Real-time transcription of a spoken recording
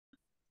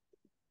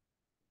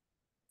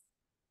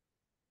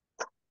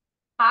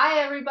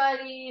Hi,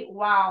 everybody.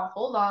 Wow,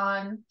 hold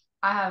on.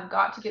 I have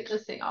got to get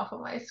this thing off of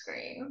my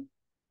screen.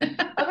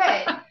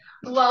 Okay,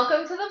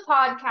 welcome to the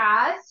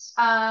podcast.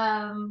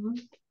 I don't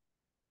remember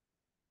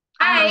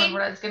Hi.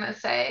 what I was gonna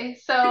say.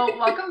 So,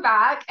 welcome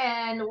back,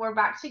 and we're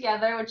back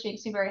together, which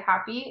makes me very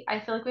happy.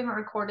 I feel like we haven't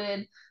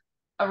recorded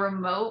a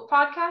remote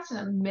podcast in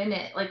a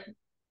minute. Like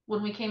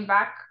when we came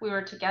back, we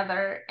were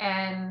together,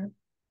 and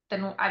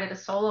then I did a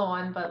solo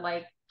one, but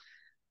like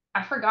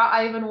I forgot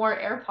I even wore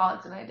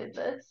AirPods and I did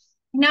this.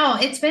 No,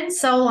 it's been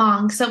so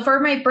long. So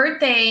for my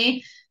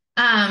birthday,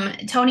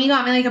 Tony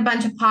got me like a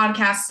bunch of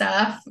podcast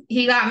stuff.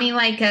 He got me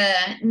like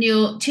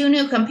two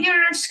new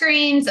computer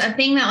screens, a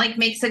thing that like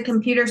makes the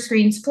computer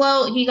screens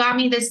float. He got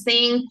me this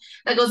thing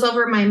that goes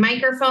over my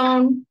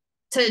microphone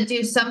to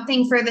do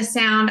something for the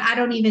sound. I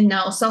don't even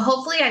know. So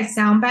hopefully I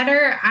sound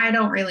better. I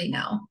don't really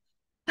know.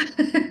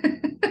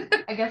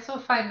 I guess we'll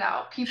find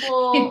out.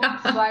 People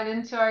Yeah. slide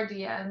into our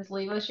DMs,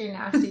 leave us your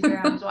nasty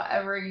grams,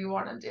 whatever you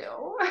want to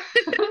do.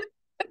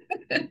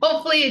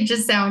 Hopefully it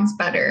just sounds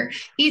better.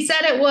 He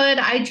said it would.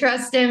 I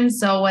trust him,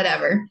 so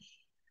whatever.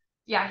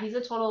 Yeah, he's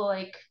a total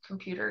like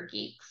computer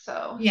geek,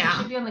 so he should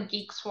Yeah, be on the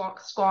geek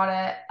squad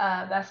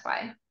at Best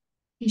Buy.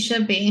 he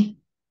should be.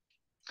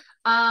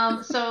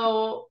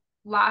 So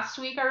last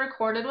week I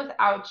recorded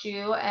without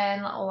you,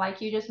 and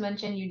like you just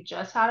mentioned, you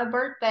just had a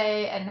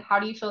birthday, and how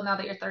do you feel now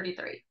that you're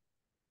 33?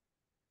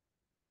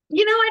 I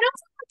don't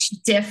feel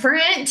much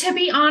different, to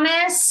be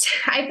honest.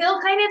 I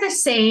feel kind of the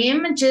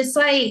same, just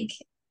like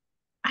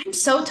I'm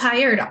so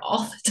tired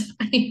all the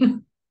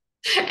time.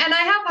 And I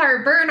have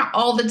heartburn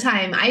all the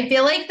time. I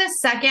feel like the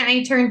second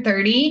I turned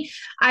 30,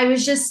 I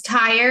was just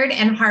tired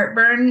and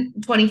heartburn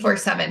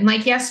 24/7.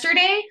 Like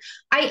yesterday,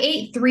 I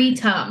ate 3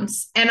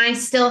 Tums and I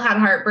still had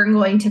heartburn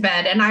going to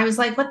bed. And I was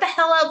like, what the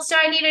hell else do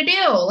I need to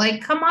do?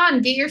 Like, come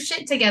on, get your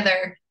shit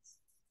together.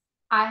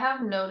 I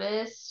have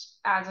noticed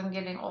as I'm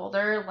getting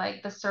older,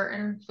 like the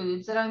certain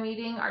foods that I'm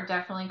eating are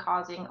definitely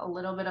causing a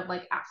little bit of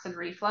like acid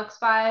reflux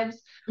vibes.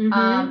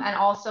 Mm-hmm. And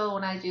also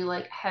when I do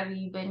like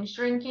heavy binge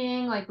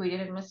drinking, like we did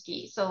in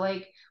Mesquite. So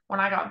like when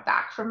I got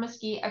back from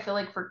Mesquite, I feel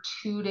like for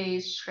 2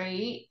 days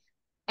straight,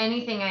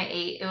 anything I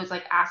ate, it was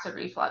like acid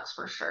reflux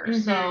for sure. Mm-hmm.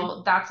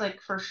 So that's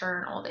like for sure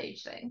an old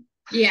age thing.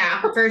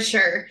 Yeah, for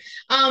sure.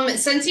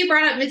 Since you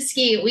brought up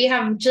Mesquite, we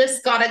have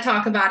just got to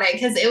talk about it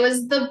because it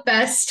was the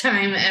best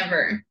time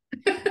ever.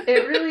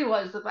 It really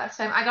was the best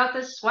time. I got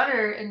this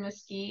sweater in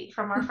Mesquite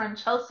from our friend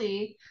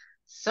Chelsea.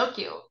 So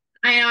cute.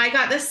 I know I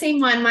got the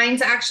same one.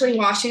 Mine's actually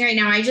washing right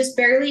now. I just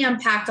barely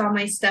unpacked all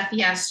my stuff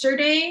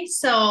yesterday,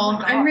 so Oh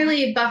my I'm God.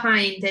 really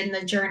behind in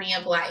the journey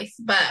of life.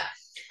 But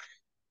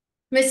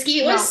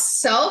Mesquite was No,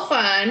 so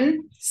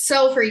fun,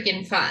 so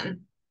freaking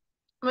fun.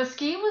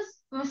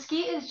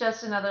 Mesquite is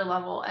just another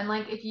level. And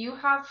like if you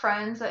have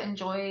friends that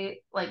enjoy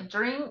like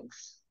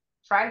drinks,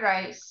 fried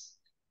rice,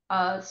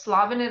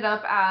 slobbing it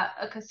up at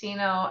a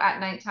casino at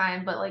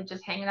nighttime, but like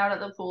just hanging out at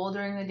the pool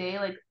during the day,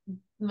 like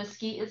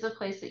Mesquite is a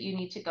place that you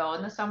need to go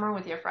in the summer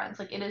with your friends.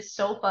 Like it is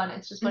so fun.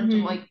 It's just a bunch of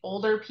Hmm. like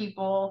older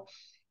people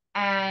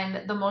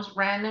and the most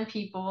random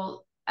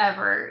people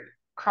ever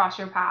cross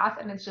your path,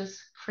 and it's just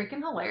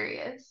freaking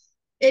hilarious.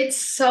 It's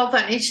so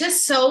fun. It's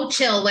just so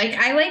chill. Like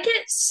I like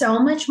it so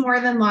much more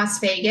than Las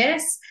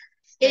Vegas.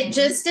 It Same.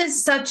 just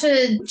is such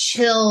a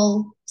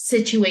chill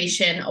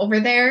situation over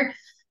there.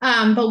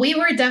 But we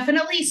were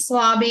definitely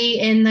slobby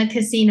in the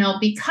casino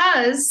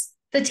because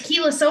the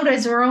tequila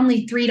sodas were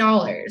only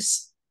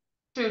 $3.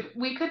 Dude,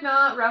 we could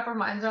not wrap our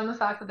minds around the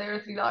fact that they were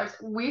 $3.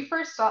 We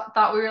first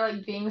thought we were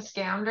like being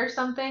scammed or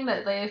something,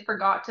 that they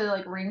forgot to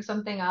like ring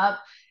something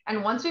up.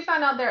 And once we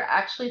found out they're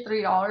actually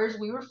 $3,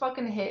 we were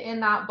fucking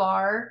hitting that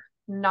bar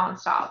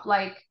nonstop.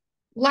 Like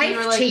we were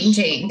Life like,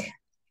 changing.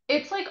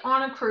 it's like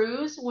on a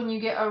cruise when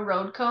you get a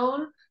road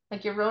cone,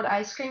 like your road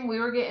ice cream. We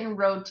were getting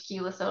road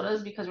tequila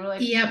sodas because we're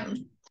like, Yep.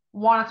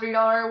 want a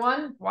 $3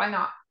 one? Why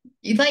not?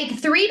 Like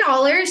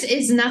 $3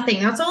 is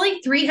nothing. That's only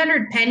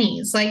 300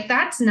 pennies. Like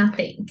that's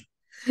nothing.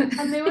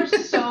 And they were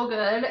so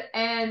good.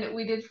 And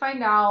we did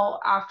find out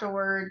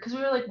afterward because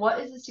we were like, what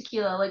is this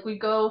tequila? Like, we'd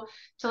go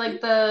to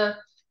like the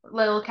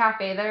little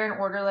cafe there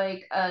and order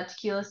like a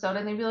tequila soda.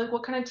 And they'd be like,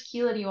 what kind of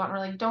tequila do you want? And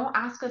we're like, don't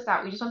ask us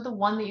that. We just want the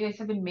one that you guys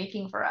have been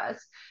making for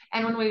us.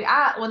 And when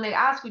they'd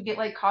ask, we'd get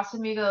like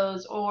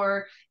Casamigos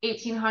or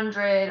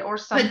 1800 or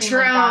something like that.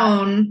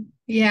 Patron. And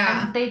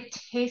Yeah. they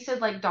tasted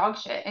like dog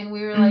shit. And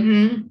we were like,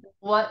 Hmm.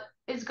 what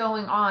is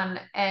going on?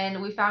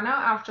 And we found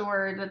out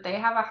afterward that they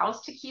have a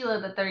house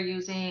tequila that they're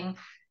using,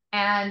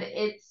 and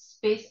it's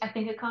based, I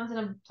think it comes in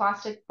a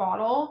plastic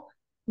bottle,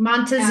 and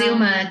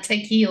Montezuma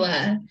tequila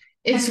and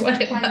is it's what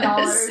like it was.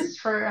 $10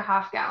 for a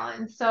half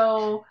gallon.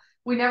 So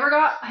we never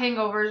got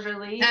hangovers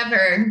really.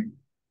 Ever.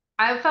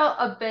 I felt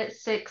a bit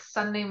sick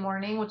Sunday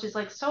morning, which is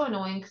like so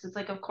annoying because it's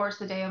like, of course,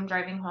 the day I'm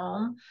driving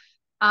home.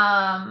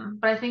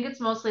 But I think it's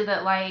mostly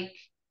that like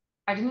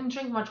I didn't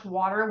drink much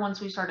water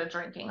once we started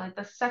drinking. Like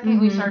the second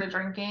we Hmm. started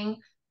drinking,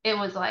 it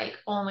was like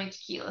only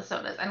tequila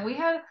sodas. And we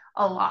had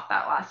a lot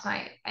that last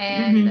night.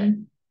 And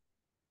Hmm.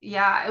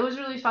 yeah, it was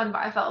really fun,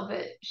 but I felt a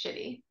bit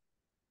shitty.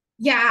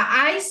 Yeah,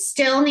 I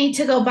still need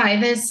to go buy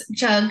this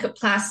jug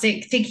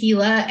plastic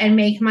tequila and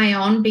make my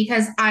own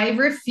because I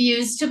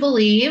refuse to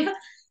believe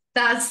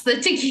that's the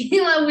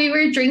tequila we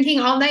were drinking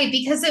all night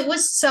because it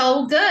was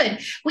so good.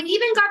 We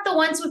even got the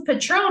ones with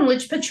Patron,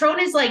 which Patron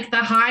is like the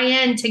high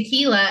end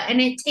tequila, and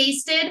it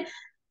tasted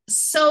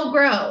so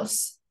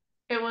gross.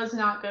 It was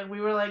not good.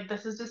 We were like,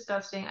 this is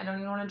disgusting. I don't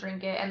even want to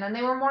drink it. And then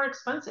they were more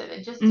expensive.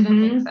 It just didn't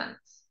make Hmm. sense.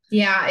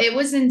 Yeah, it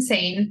was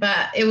insane,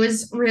 but it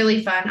was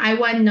really fun. I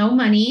won no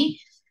money.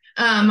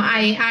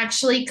 I Same.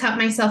 actually cut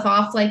myself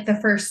off like the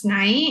first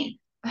night.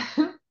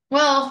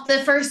 Well,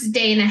 the first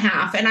day and a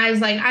half. And I was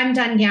like, I'm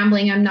done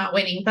gambling. I'm not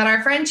winning. But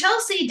our friend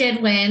Chelsea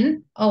did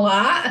win a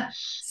lot.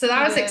 So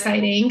that She was did.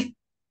 exciting.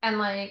 And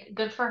like,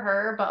 good for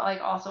her, but like,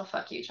 also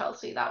fuck you,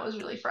 Chelsea. That was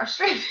really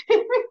frustrating.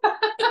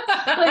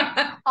 Like,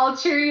 I'll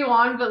cheer you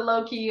on, but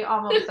low key,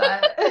 I'm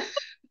upset.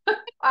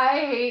 I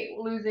hate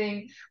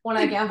losing when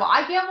I gamble.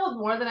 I gambled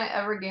more than I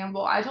ever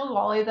gamble. I told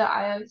Wally that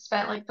I had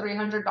spent like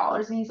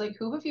 $300, and he's like,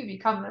 "Who have you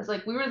become?" And I was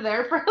like, "We were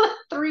there for like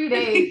 3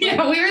 days.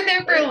 Yeah, Like, we were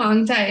there for a it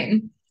long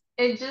time.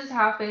 it just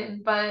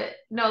happened." But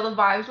no, the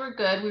vibes were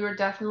good. We were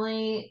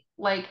definitely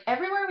like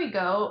everywhere we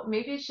go.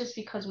 Maybe it's just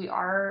because we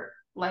are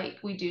like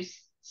we do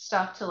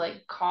stuff to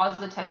like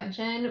cause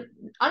attention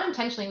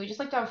unintentionally. We just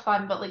like to have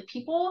fun, but like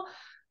people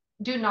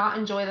do not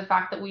enjoy the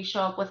fact that we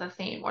show up with a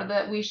theme or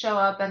that we show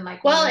up and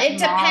like we Well, like it mob.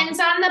 depends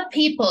on the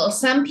people.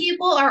 Some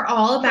people are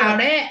all about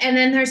True. it. And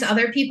then there's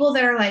other people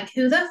that are like,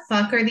 who the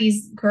fuck are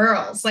these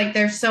girls? Like,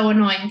 they're so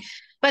annoying.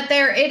 But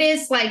there, it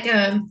is like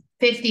a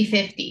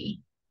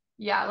 50-50.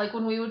 Yeah, like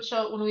when we went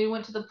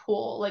to the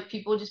pool, like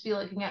people would just be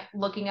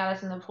looking at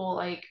us in the pool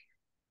like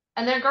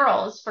and they're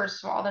girls,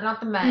 first of all. They're not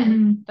the men.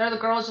 Mm-hmm. They're the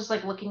girls just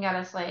like looking at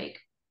us like,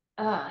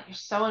 you're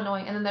so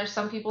annoying. And then there's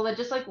some people that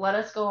just like let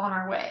us go on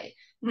our way.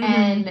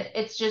 And Mm-hmm.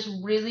 it's just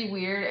really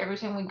weird every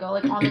time we go,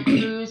 like on the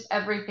cruise,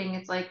 everything.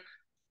 It's like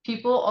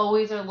people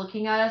always are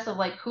looking at us of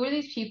like, who are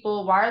these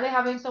people? Why are they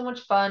having so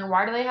much fun?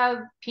 Why do they have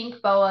pink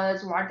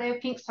boas? Why do they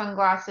have pink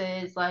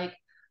sunglasses? Like,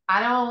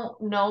 I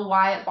don't know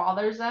why it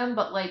bothers them,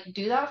 but like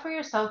do that for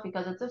yourself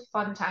because it's a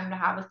fun time to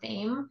have a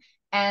theme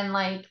and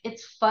like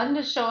it's fun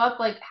to show up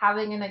like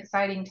having an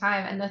exciting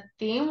time and the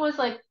theme was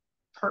like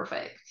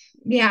perfect.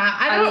 Yeah,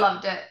 I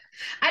loved it.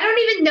 I don't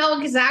even know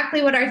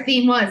exactly what our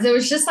theme was. It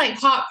was just like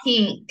hot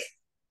pink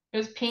It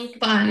was pink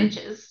fun.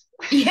 bitches.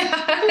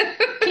 Yeah.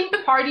 Pink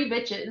party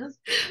bitches.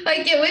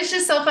 Like it was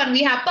just so fun.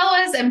 We have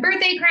boas and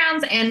birthday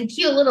crowns and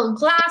cute little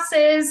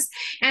glasses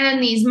and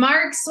then these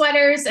Mark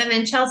sweaters. And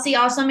then Chelsea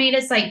also made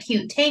us like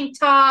cute tank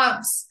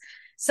tops.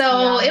 So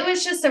Yeah, it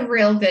was just a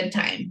real good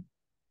time.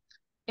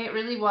 it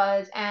really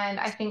was. And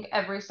I think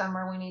every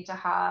summer we need to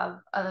have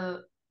a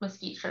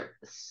mesquite trip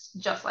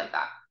just like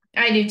that.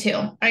 I do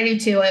too. I do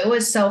too. It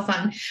was so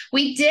fun.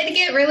 We did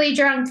get really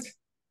drunk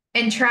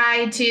and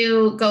try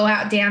to go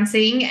out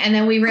dancing. And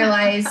then we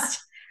realized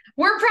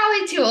we're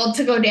probably too old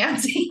to go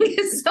dancing.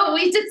 So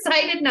we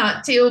decided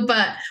not to,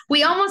 but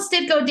we almost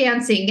did go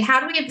dancing.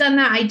 Had we have done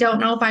that, I don't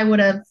know if I would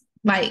have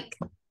like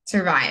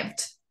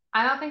survived.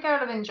 I don't think I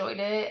would have enjoyed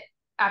it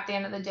at the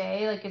end of the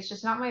day. Like it's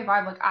just not my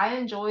vibe. Like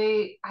I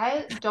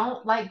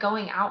don't like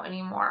going out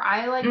anymore.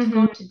 I like to Mm-hmm.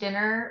 go to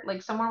dinner,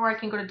 like somewhere where I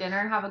can go to dinner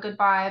and have a good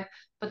vibe.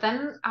 But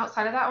then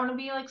outside of that, I want to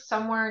be like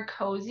somewhere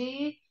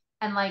cozy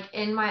and like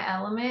in my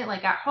element,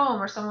 like at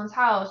home or someone's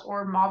house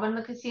or mobbing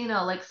the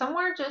casino, like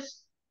somewhere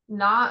just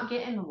not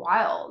getting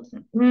wild.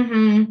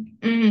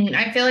 Mm-hmm. Mm-hmm.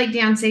 I feel like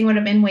dancing would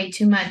have been way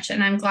too much,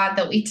 and I'm glad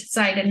that we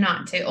decided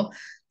not to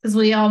because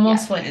we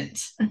almost Yes,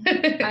 went.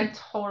 I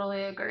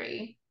totally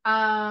agree.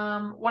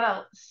 What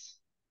else?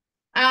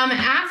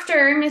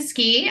 After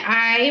Miski,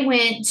 I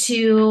went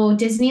to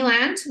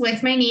Disneyland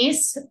with my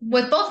niece,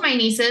 with both my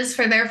nieces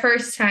for their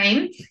first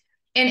time.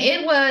 And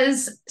it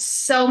was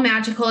so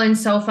magical and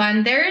so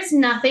fun. There is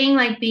nothing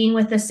like being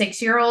with a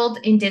 6 year old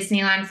in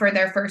Disneyland for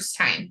their first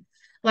time.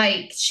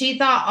 Like, she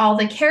thought all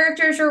the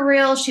characters were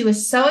real. She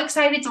was so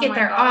excited to Oh get my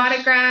their gosh.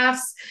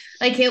 autographs.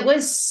 Like, it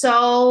was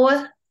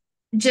so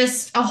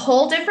just a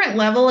whole different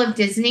level of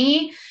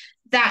Disney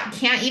that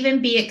can't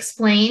even be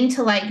explained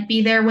to like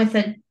be there with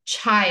a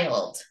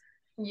child.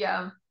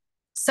 Yeah.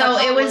 That's So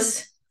how it it was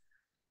was,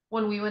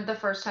 when we went the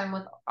first time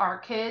with our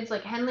kids.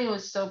 Like Henley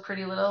was so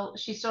pretty little,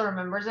 she still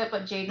remembers it,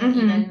 but Jaden mm-hmm,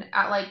 even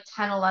at like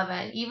 10,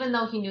 11, even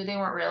though he knew they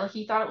weren't real,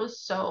 he thought it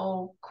was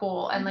so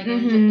cool. And like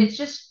it's mm-hmm,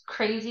 just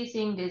crazy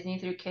seeing Disney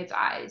through kids'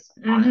 eyes,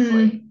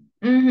 honestly.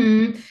 mm-hmm,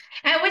 mm-hmm.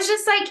 And it was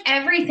just like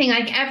everything,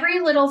 like every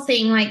little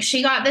thing. Like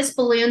she got this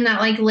balloon that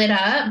like lit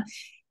up.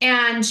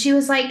 And she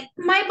was like,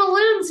 my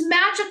balloon's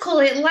magical.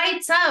 It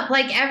lights up.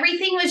 Like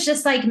everything was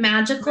just like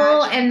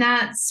magical. Magic. And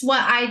that's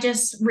what I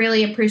just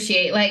really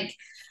appreciate. Like,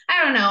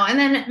 I don't know. And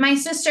then my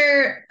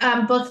sister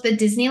booked the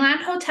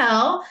Disneyland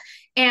Hotel,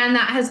 and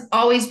that has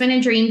always been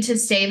a dream to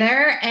stay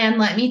there. And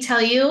let me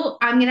tell you,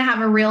 I'm going to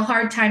have a real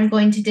hard time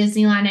going to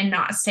Disneyland and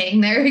not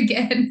staying there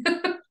again.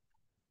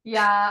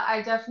 Yeah,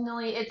 I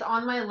definitely, it's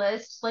on my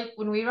list. Like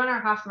when we run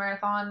our half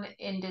marathon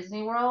in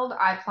Disney World,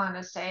 I plan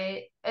to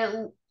stay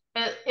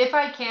if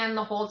I can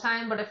the whole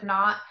time, but if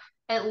not,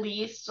 at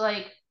least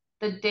like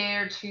the day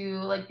or two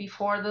like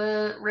before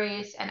the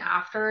race and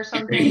after or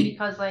something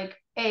because like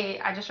A,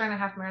 I just ran a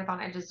half marathon,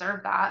 I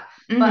deserve that.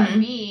 But Hmm.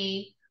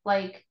 B,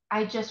 like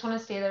I just want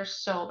to stay there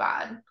so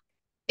bad.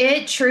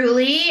 It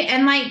truly,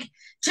 and like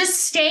just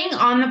staying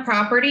on the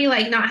property,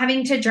 like not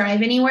having to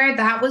drive anywhere,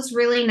 that was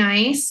really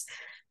nice.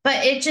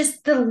 But it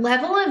just, the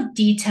level of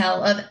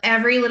detail of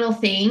every little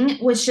thing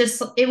was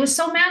just, it was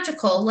so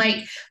magical.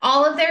 Like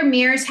all of their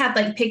mirrors had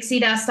like pixie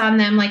dust on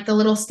them, like the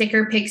little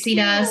sticker pixie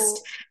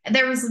dust. Cute.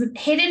 There was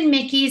hidden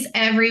Mickeys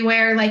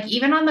everywhere, like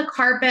even on the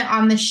carpet,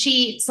 on the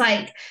sheets.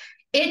 Like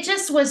it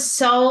just was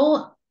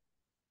so,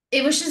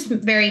 it was just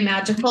very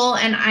magical.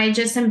 And I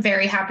just am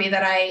very happy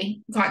that I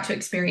got to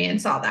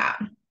experience all that.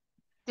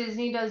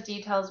 Disney does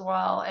details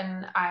well,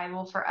 and I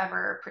will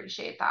forever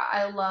appreciate that.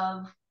 I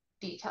love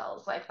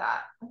details like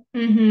that.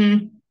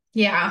 Mm-hmm.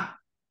 Yeah.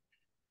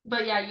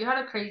 But yeah, you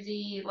had a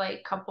crazy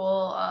like couple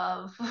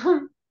of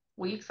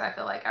weeks, I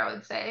feel like I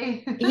would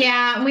say.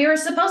 Yeah. We were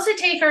supposed to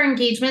take our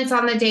engagements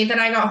on the day that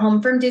I got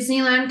home from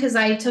Disneyland because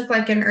I took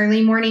like an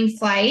early morning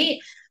flight,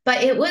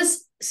 but it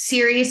was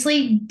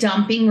seriously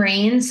dumping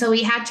rain. So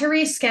we had to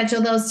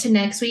reschedule those to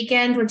next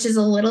weekend, which is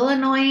a little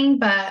annoying,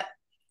 but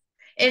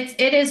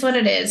it is what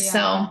it is. Yeah.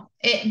 So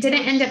it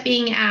didn't end up Which,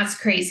 being as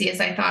crazy as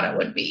I thought it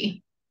would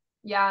be.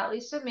 yeah, at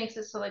least it makes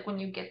it so like when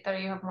you get there,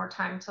 you have more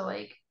time to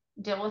like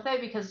deal with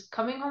it because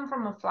coming home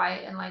from a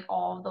flight and like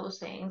all of those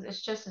things,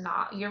 it's just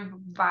not, your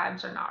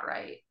vibes are not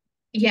right.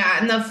 Yeah,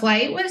 and the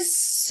flight was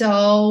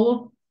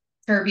so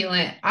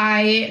turbulent.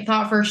 I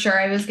thought for sure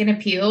I was going to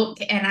puke,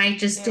 and I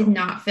just did Ew,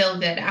 not feel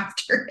good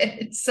after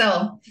it.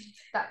 So,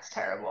 that's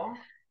terrible.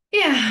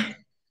 yeah.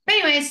 But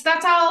anyways,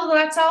 that's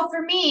all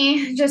for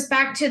me. Just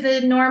back to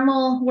the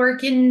normal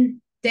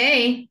working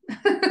day.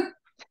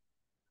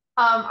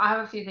 I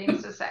have a few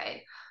things to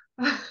say,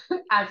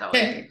 as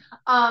always. Okay.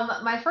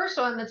 My first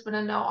one that's been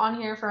a note on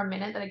here for a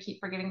minute that I keep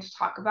forgetting to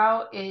talk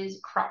about is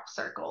crop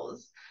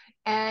circles.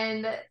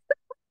 And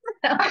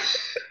I'm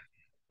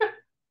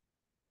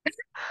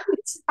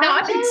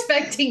Not just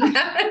expecting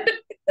that.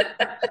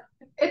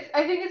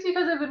 I think it's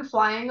because I've been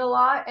flying a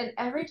lot and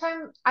every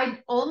time I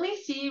only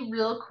see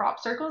real crop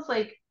circles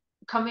like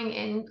coming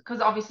in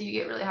because obviously you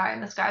get really high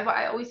in the sky, but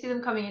I always see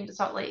them coming into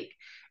Salt Lake.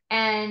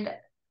 And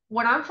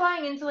when I'm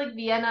flying into like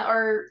Vienna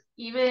or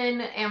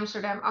even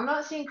Amsterdam, I'm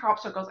not seeing crop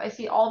circles. I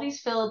see all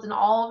these fields and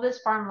all of this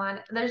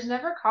farmland. There's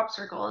never crop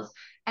circles.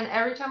 And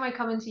every time I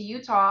come into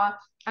Utah,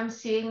 I'm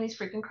seeing these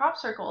freaking crop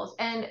circles.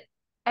 And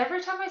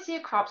every time I see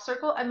a crop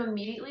circle, I'm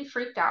immediately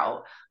freaked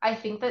out. I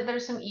think that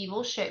there's some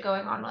evil shit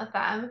going on with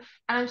them.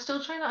 And I'm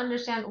still trying to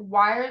understand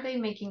why are they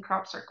making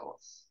crop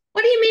circles?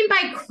 What do you mean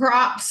by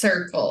crop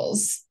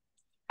circles?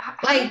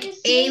 Haven't you Like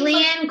seen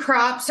alien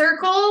crop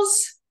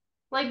circles?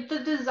 like the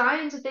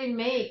designs that they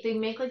make? They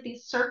make like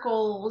these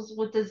circles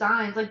with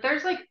designs. Like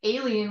there's like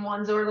alien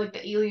ones or like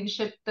the alien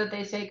ship that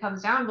they say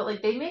comes down, but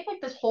like they make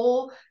like this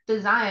whole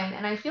design.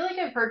 And I feel like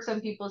I've heard some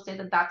people say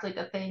that that's like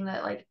a thing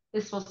that like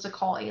is supposed to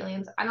call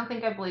aliens. I don't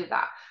think I believe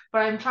that, but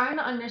I'm trying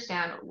to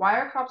understand why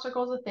are crop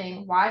circles a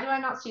thing? Why do I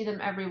not see them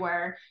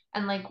everywhere?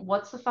 And like,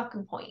 what's the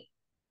fucking point?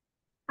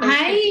 There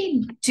should be.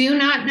 I do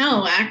not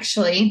know,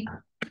 actually.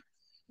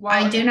 Well,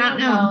 I if do not anyone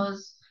know.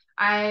 knows,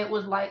 I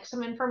would like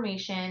some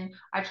information.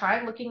 I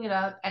tried looking it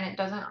up and it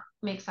doesn't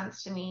make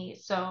sense to me.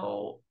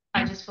 So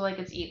I just feel like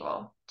it's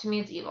evil. To me,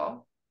 it's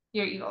evil.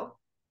 You're evil.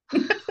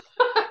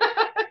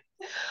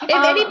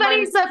 If My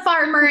anybody's a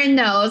farmer and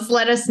knows,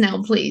 let us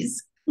know,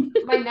 please.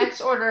 my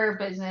next order of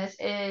business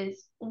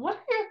is what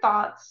are your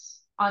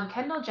thoughts on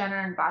Kendall Jenner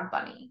and Bad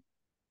Bunny?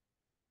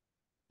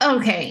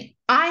 Okay.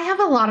 I have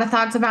a lot of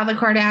thoughts about the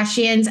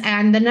Kardashians,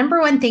 and the number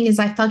one thing is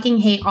I fucking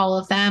hate all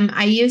of them.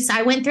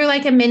 I went through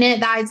like a minute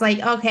that I was like,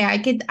 okay, I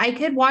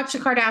could watch the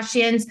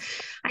Kardashians.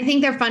 I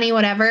think they're funny,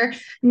 whatever.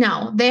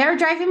 No, they are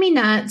driving me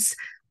nuts.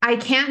 I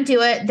can't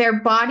do it. Their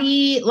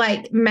body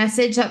like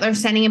message that they're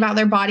sending about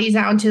their bodies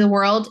out into the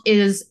world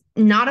is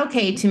not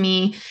okay to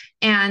me,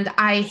 and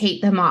I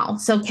hate them all.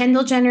 So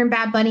Kendall Jenner and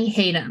Bad Bunny,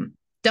 hate them.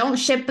 Don't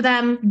ship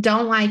them,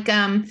 don't like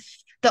them.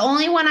 The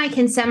only one I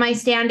can semi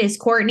stand is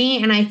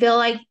Courtney, and I feel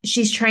like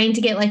she's trying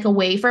to get like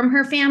away from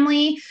her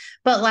family,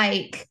 but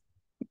like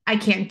I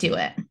can't do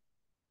it.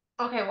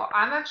 Okay, well,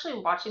 I'm actually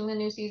watching the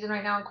new season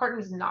right now, and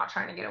Courtney's not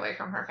trying to get away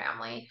from her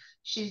family.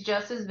 She's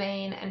just as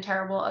vain and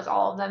terrible as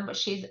all of them, but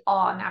she's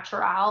all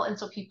natural, and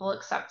so people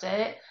accept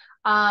it.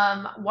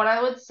 What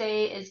I would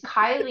say is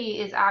Kylie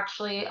is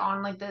actually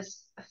on like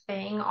this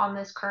thing on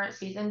this current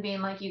season,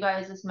 being like, you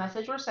guys, this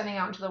message we're sending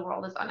out into the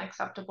world is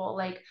unacceptable.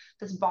 Like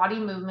this body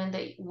movement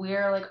that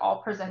we're like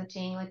all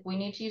presenting, like we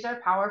need to use our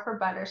power for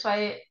better. So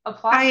I I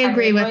applaud Kylie.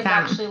 agree I've with always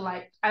that. actually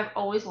liked, I've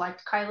always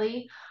liked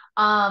Kylie.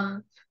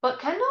 But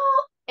Kendall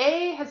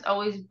A has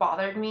always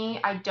bothered me.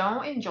 I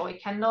don't enjoy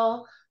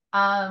Kendall.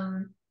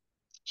 Um,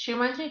 she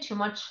reminds me too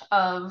much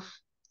of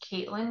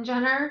Caitlyn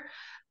Jenner.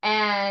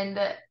 And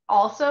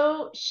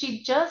also,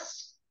 she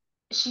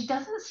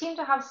doesn't seem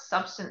to have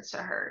substance to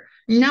her.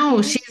 She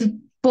No, seems she's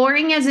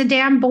boring as a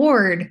damn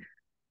board.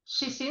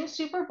 she seems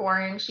super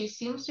boring. She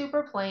seems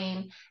super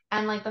plain.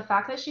 And like the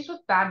fact that she's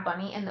with Bad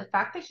Bunny and the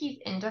fact that he's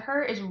into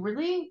her is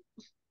really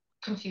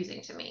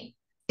confusing to me.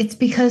 It's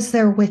because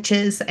they're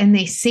witches and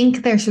they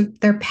sink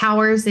their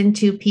powers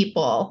into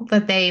people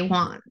that they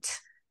want.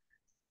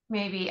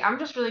 Maybe. I'm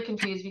just really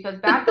confused because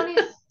Bad Bunny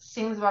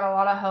sings about a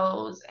lot of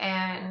hoes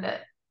and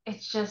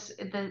it's just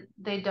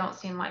they don't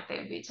seem like they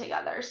would be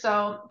together.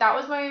 So that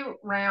was my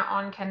rant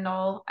on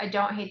Kendall. I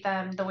don't hate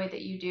them the way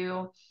that you do.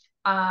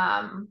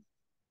 Um,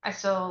 I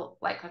still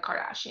like the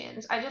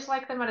Kardashians. I just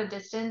like them at a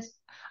distance.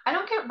 I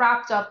don't get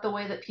wrapped up the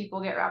way that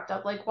people get wrapped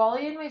up. Like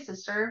Wally and my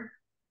sister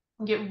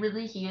get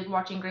really heated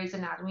watching Grey's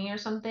Anatomy or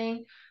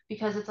something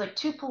because it's like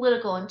too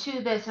political and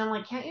too this. And I'm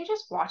like, can't you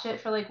just watch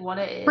it for like what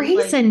it is? Grey's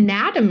Like,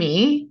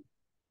 Anatomy.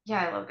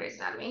 yeah, I love Grey's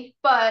Anatomy,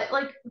 but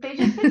like they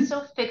just get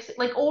so fixed.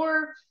 Like,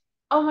 or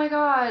oh my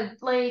God,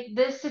 like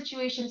this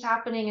situation's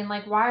happening, and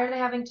like why are they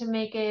having to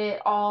make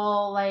it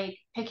all like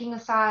picking a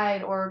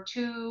side or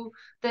to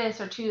this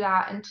or to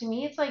that? And to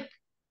me, it's like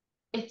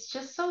it's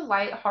just so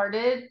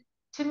lighthearted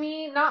to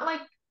me, not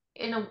like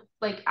in a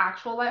like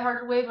actual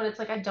lighthearted way, but it's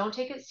like I don't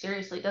take it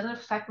seriously. It doesn't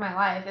affect my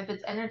life. If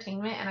it's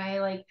entertainment and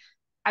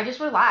I just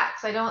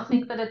relax. I don't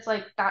think that it's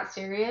like that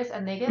serious,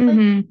 and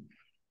Mm-hmm.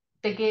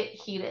 they get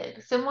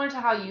heated. Similar to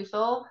how you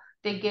feel,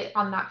 they get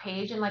on that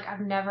page and like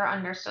I've never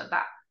understood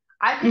that.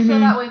 I could feel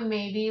that Mm-hmm. way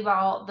maybe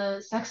about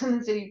the Sex and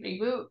the City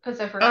reboot because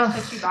I forgot to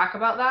text you Ugh. back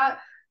about that.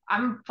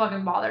 I'm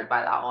fucking bothered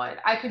by that one.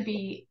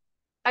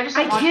 I just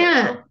I don't watch it can't.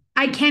 though.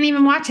 I can't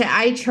even watch it.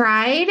 I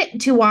tried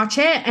to watch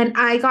it and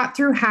I got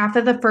through half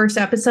of the first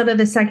episode of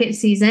the second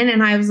season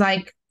and I was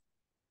like,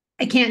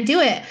 I can't do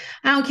it.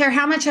 I don't care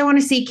how much I want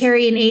to see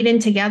Carrie and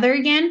Aiden together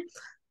again.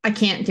 I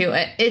can't do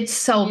it. It's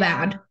so Yeah.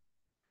 bad.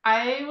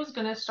 I was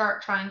gonna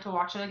start trying to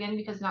watch it again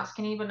because Not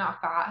Skinny But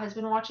Not Fat has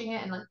been watching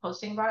it and like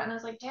posting about it, and I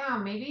was like,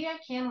 damn, maybe I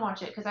can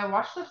watch it because I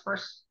watched the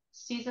first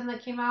season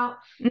that came out.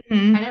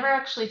 I Mm-hmm. never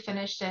actually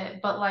finished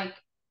it, but like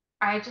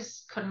I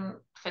just couldn't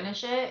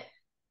finish it.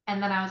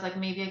 And then I was like,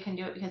 maybe I can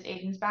do it because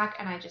Aiden's back,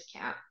 and I just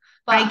can't.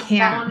 I But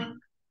that can't.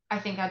 one, I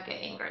think I'd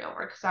get angry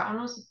over because that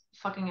one was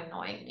fucking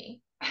annoying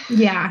me.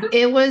 Yeah,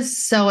 it was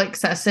so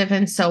excessive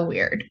and so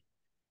weird.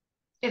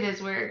 It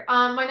is weird.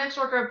 My next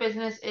order of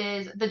business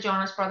is the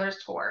Jonas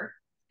Brothers tour.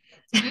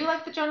 Do you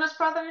like the Jonas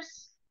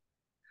Brothers?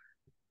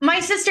 My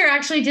sister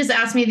actually just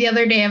asked me the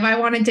other day if I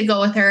wanted to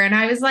go with her, and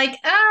I was like,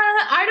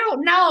 I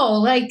don't know.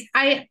 Like,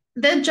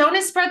 the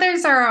Jonas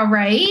Brothers are all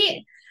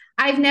right.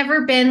 I've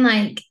never been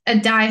like a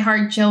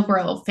diehard Joe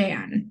Bro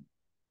fan.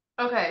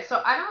 Okay,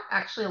 so I don't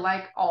actually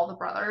like all the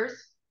brothers,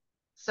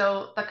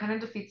 so that kind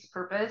of defeats the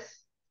purpose.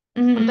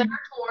 But their Hmm.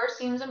 tour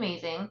seems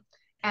amazing,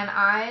 and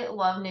I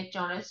love Nick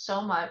Jonas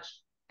so much.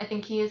 I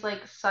think he is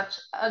like such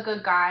a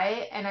good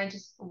guy, and I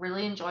just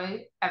really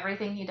enjoy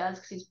everything he does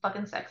because he's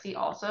fucking sexy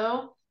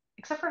also.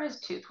 Except for his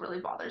tooth really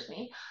bothers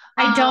me.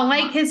 I don't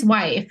like Um, his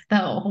wife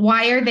though.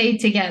 Why are they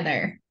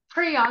together?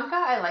 Priyanka,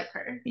 I like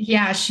her.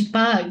 Yeah, she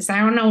bugs. I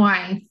don't know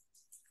why.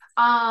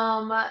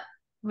 Um,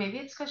 Maybe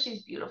it's because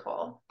she's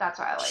beautiful. That's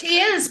why I like She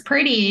her. is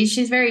pretty.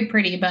 She's very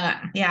pretty, but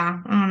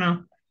yeah, I don't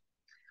know.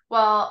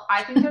 Well,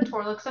 I think their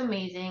tour looks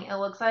amazing. It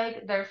looks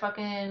like they're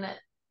fucking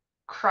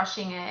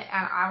crushing it,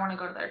 and I want to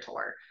go to their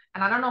tour.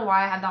 And I don't know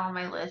why I had that on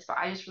my list, but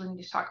I just really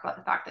need to talk about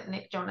the fact that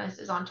Nick Jonas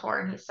is on tour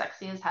and he's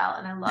sexy as hell,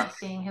 and I love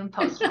seeing him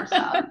post more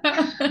stuff.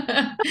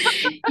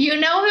 You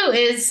know who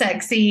is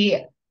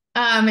sexy?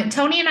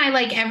 Tony and I,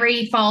 like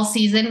every fall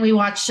season, we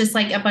watch just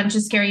like a bunch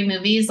of scary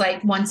movies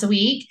like once a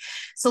week.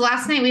 So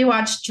last night we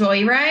watched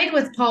Joyride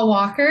with Paul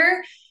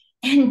Walker.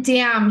 And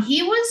damn,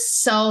 he was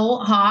so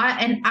hot.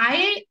 And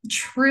I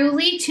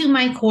truly, to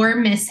my core,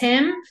 miss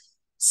him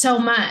so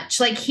much.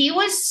 Like he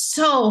was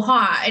so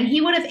hot and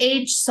he would have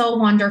aged so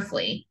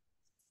wonderfully.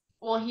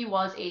 Well, he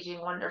was aging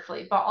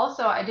wonderfully, but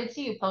also I did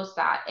see you post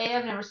that. A,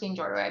 I've never seen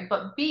Joyride,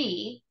 but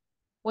B,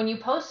 when you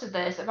posted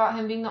this about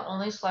him being the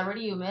only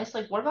celebrity you miss,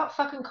 like what about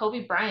fucking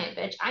Kobe Bryant,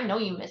 bitch? I know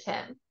you miss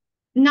him,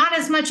 Not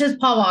as much as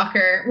Paul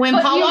Walker. When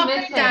but Paul you Walker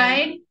miss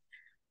him. died,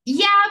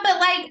 yeah, but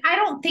like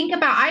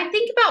I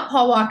think about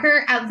Paul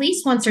Walker at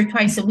least once or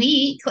twice a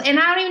week. And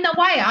I don't even know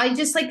why. I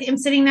just like am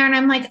sitting there and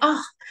I'm like,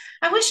 oh,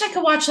 I wish I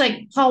could watch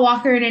like Paul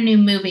Walker in a new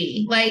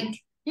movie. Like,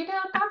 You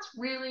know, that's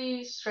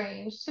really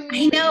strange to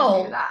I me that you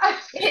do know.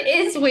 that. It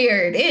is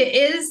weird. It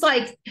is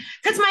like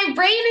because my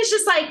brain is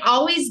just like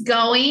always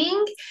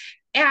going.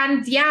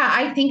 And yeah,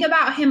 I think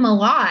about him a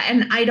lot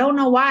and I don't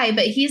know why,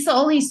 but he's the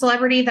only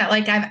celebrity that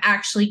like I've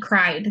actually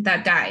cried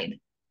that died.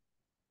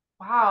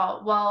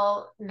 Wow.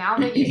 Well, now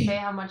that you say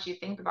how much you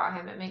think about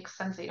him, it makes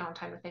sense that you don't have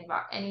time to think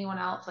about anyone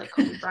else like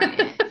Kobe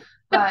Bryant.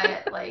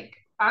 But like,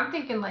 I'm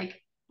thinking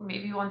like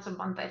maybe once a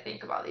month I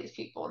think about these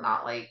people,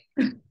 not like,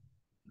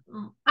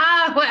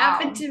 What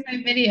happened wow, to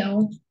my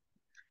video?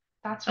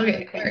 that's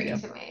really Okay, there we crazy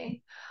go. to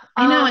me.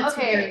 I know it's Okay.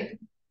 weird.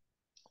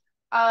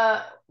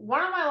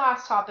 One of my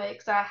last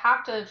topics that I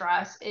have to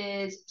address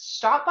is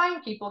stop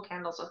buying people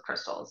candles with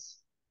crystals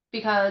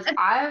because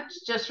I've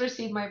just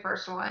received my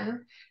first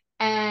one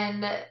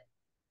and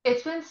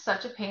it's been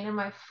such a pain in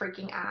my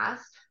freaking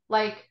ass.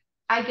 Like,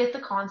 I get the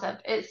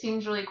concept. It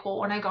seems really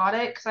cool when I got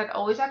it because I'd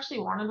always actually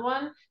wanted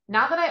one.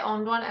 Now that I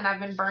owned one and I've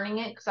been burning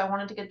it because I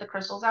wanted to get the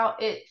crystals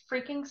out, it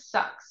freaking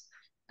sucks.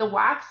 The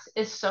wax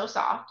is so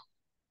soft,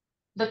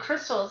 the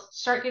crystals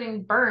start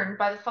getting burned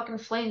by the fucking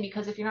flame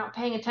because if you're not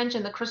paying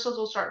attention, the crystals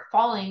will start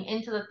falling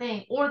into the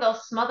thing or they'll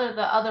smother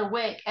the other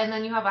wick and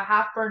then you have a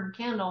half burned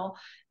candle.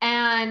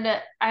 And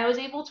I was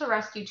able to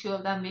rescue two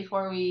of them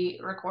before we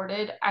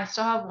recorded. I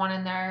still have one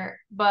in there,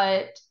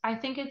 but I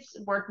think it's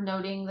worth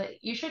noting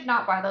that you should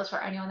not buy those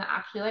for anyone that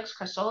actually likes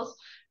crystals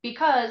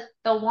because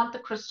they'll want the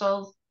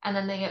crystals and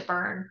then they get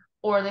burned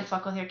or they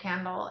fuck with your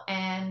candle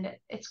and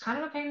it's kind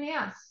of a pain in the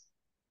ass.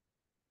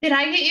 Did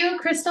I get you a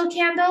crystal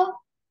candle?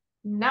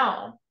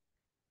 No,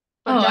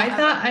 but Oh, don't I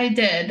thought ever. I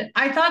did.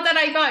 I thought that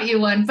I got you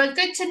one, but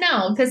good to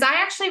know because I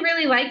actually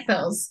really like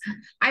those.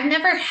 I've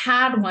never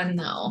had one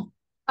though.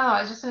 Oh,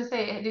 I was just gonna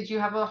say, did you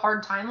have a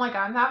hard time like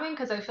I'm having?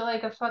 Because I feel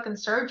like a fucking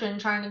surgeon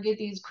trying to get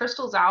these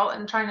crystals out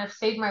and trying to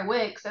save my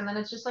wicks, and then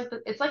it's just like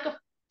it's like a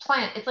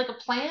plant. It's like a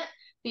plant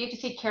that you have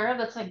to take care of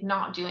that's like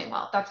not doing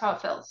well. That's how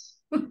it feels.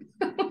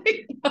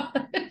 Oh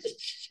my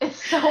It's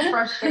so gosh.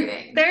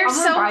 frustrating. They're I'm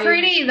gonna so buy you.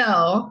 pretty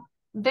though.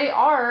 They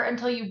are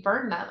until you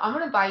burn them. I'm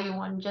gonna buy you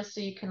one just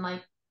so you can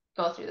like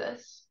go through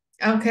this.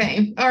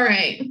 Okay. All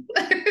right.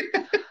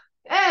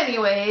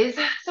 Anyways,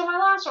 so my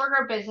last order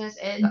of business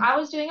is I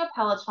was doing a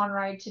Peloton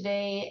ride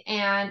today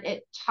and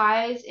it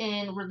ties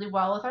in really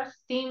well with our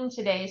theme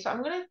today. So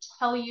I'm going to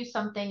tell you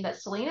something that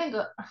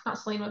not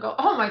Selena Go,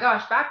 oh my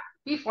gosh, back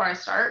before I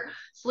start,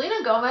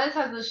 Selena Gomez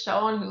has this show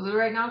on Hulu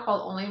right now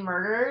called Only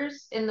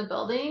Murders in the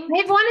Building.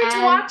 I've wanted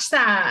to And watch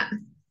that.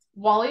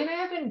 Wally and I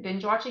have been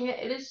binge watching it.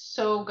 It is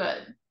so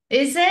good.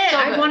 Is it? So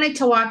I've good. wanted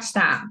to watch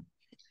that.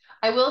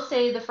 I will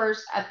say the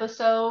first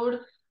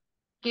episode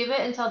give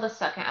it until the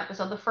second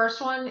episode. The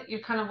first one,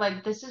 you're kind of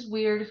like, this is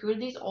weird. Who are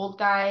these old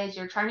guys?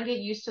 You're trying to get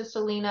used to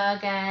Selena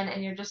again,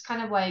 and you're just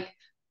kind of like,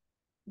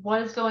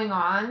 what is going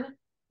on?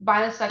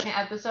 By the second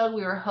episode,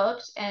 we were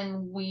hooked,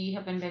 and we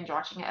have been binge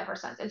watching it ever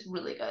since. It's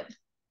really good.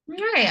 All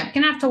right, I'm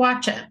gonna have to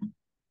watch it.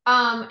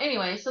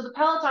 Anyway, so the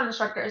Peloton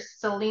instructor is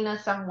Selena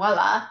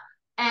Samuela,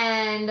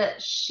 and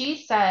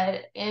she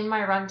said in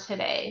my run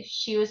today,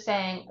 she was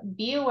saying,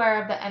 be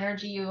aware of the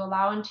energy you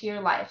allow into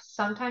your life.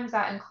 Sometimes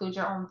that includes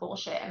your own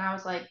bullshit. And I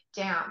was like,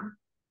 damn,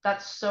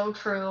 that's so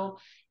true.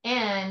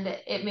 And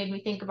it made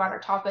me think about our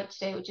topic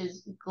today, which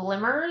is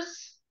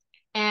glimmers.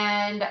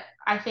 And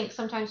I think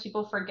sometimes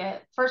people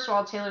forget, first of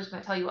all, Taylor's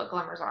going to tell you what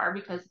glimmers are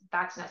because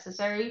that's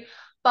necessary.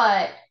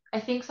 But I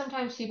think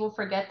sometimes people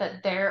forget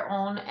that their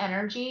own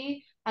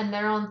energy and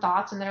their own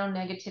thoughts and their own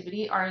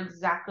negativity are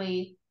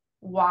exactly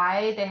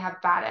why they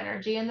have bad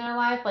energy in their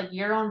life. Like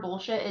your own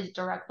bullshit is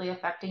directly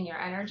affecting your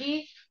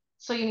energy.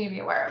 So you need to be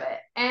aware of it.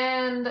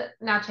 And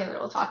now Taylor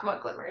will talk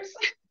about glimmers.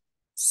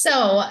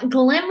 So,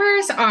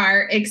 glimmers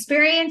are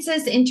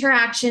experiences,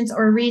 interactions,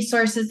 or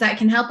resources that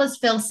can help us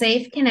feel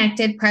safe,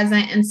 connected,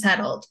 present, and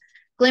settled.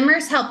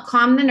 Glimmers help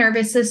calm the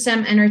nervous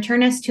system and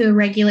return us to a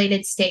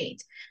regulated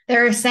state.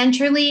 They're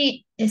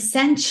essentially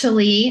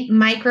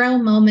micro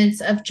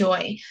moments of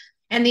joy.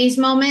 And these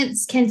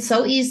moments can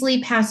so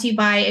easily pass you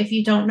by if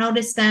you don't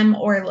notice them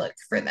or look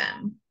for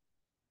them.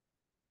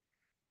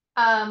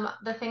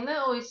 The thing that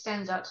always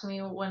stands out to me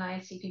when I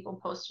see people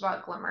post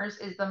about glimmers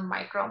is the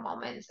micro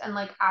moments. And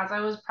like as I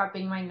was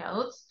prepping my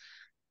notes,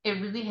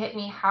 it really hit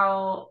me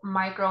how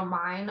micro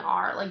mine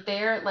are.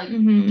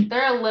 Mm-hmm.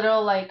 They're a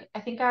little like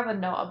I think I have a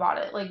note about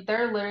it. Like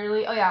they're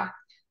literally oh yeah,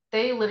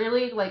 they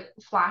literally like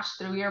flash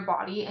through your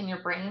body and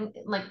your brain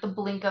like the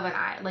blink of an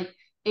eye. Like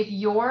if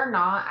you're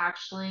not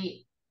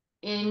actually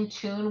in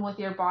tune with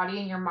your body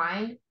and your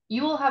mind,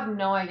 you will have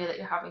no idea that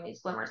you're having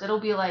these glimmers. It'll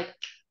be like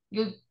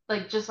you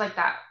like just like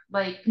that.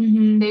 Like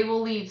Mm-hmm. they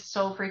will leave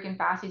so freaking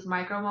fast. These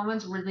micro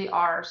moments really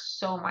are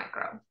so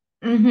micro.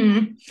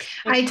 Mm-hmm.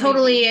 It's I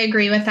totally crazy.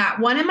 agree with that.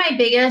 One of my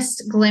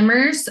biggest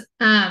glimmers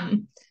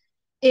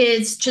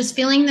is just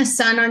feeling the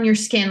sun on your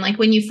skin. Like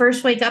when you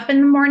first wake up in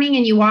the morning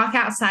and you walk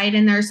outside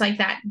and there's like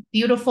that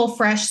beautiful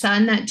fresh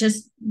sun that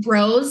just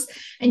rose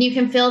and you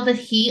can feel the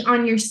heat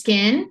on your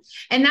skin.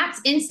 And that's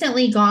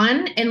instantly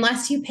gone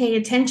unless you pay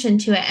attention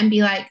to it and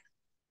be like,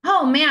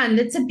 oh man,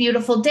 it's a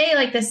beautiful day.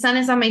 Like the sun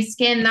is on my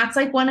skin. That's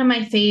like one of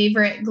my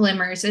favorite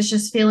glimmers is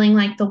just feeling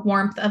like the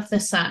warmth of the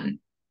sun.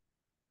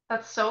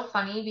 That's so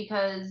funny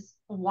because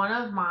one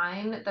of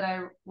mine that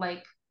I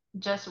like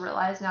just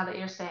realized now that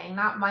you're saying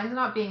that, mine's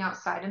not being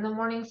outside in the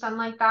morning sun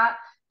like that,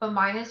 but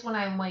mine is when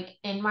I'm like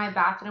in my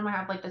bathroom. I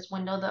have like this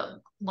window that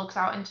looks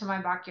out into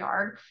my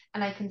backyard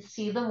and I can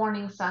see the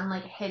morning sun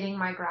like hitting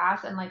my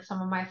grass and like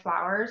some of my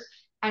flowers.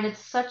 And it's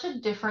such a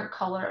different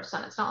color of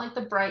sun. It's not like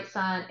the bright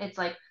sun, it's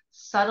like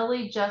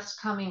subtly just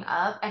coming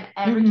up. And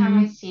every time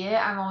I Mm-hmm. see it,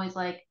 I'm always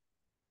like,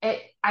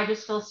 I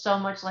just feel so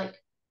much like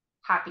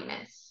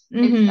happiness.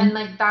 It's and Mm-hmm.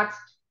 like that's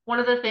one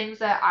of the things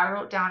that I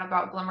wrote down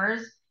about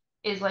glimmers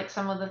is like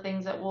some of the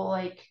things that will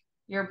like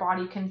your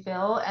body can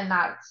feel and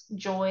that's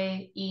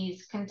joy,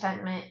 ease,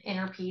 contentment,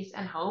 inner peace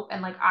and hope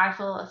and like I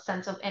feel a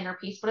sense of inner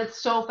peace, but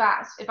it's so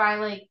fast. If I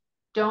like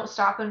don't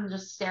stop and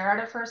just stare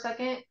at it for a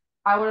second,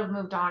 I would have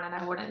moved on and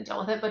I wouldn't deal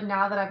with it. But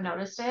now that I've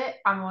noticed it,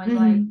 I'm always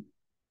like, Hmm.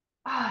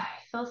 I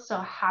feel so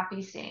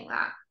happy seeing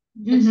that.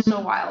 It's so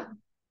Hmm. wild.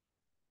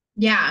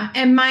 Yeah.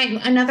 And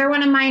another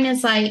one of mine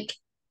is like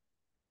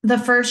the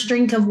first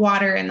drink of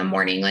water in the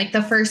morning, like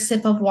the first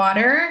sip of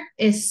water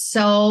is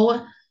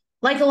so,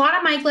 like a lot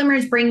of my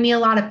glimmers bring me a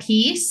lot of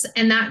peace.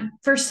 And that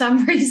for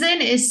some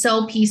reason is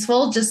so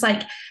peaceful. Just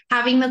like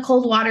having the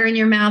cold water in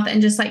your mouth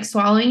and just like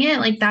swallowing it,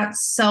 like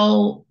that's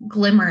so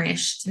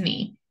glimmerish to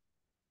me.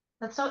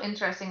 That's so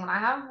interesting. When I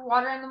have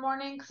water in the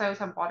morning, because I always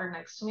have water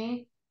next to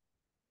me,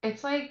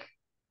 it's like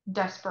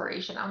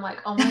desperation. I'm like,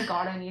 oh my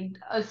God, I need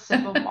a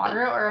sip of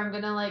water or I'm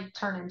gonna like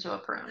turn into a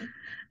prune.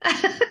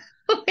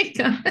 Oh my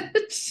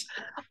gosh.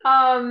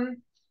 Um,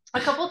 a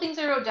couple things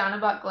I wrote down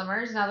about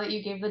glimmers now that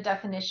you gave the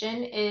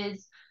definition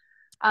is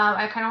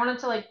I kind of wanted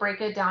to like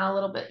break it down a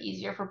little bit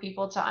easier for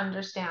people to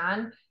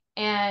understand.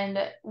 And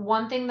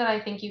one thing that I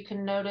think you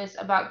can notice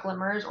about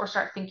glimmers or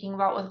start thinking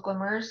about with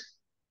glimmers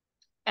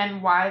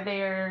and why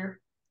they're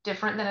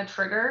different than a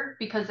trigger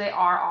because they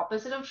are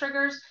opposite of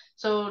triggers.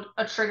 So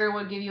a trigger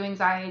would give you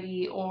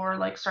anxiety or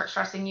like start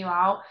stressing you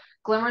out.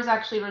 Glimmers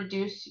actually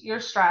reduce your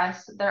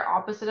stress. They're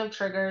opposite of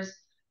triggers.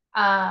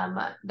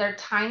 They're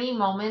tiny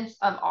moments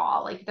of awe.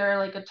 Like they're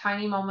like a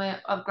tiny moment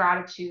of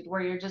gratitude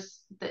where you're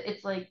just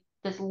it's like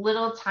this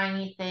little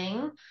tiny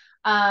thing.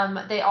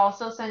 They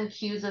also send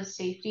cues of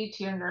safety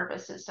to your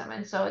nervous system.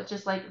 And so it's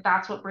just like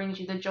that's what brings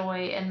you the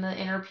joy and the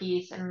inner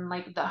peace and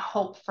like the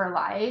hope for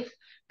life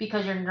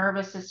because your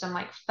nervous system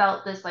like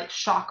felt this like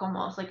shock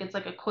almost like it's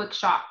like a quick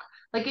shock.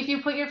 Like if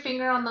you put your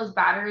finger on those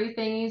battery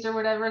thingies or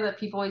whatever that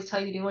people always tell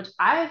you to do, which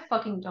I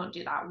fucking don't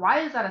do that.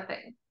 Why is that a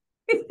thing?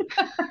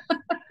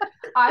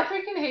 I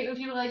freaking hate when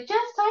people are like,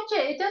 just touch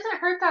it. It doesn't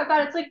hurt that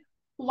bad. It's like,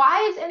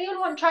 why is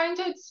anyone trying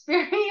to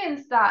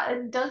experience that?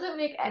 It doesn't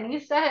make any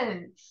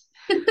sense.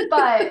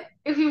 But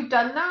if you've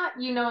done that,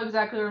 you know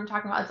exactly what I'm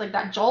talking about. It's like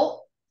that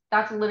jolt.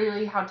 That's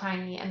literally how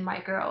tiny and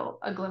micro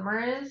a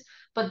glimmer is.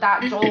 But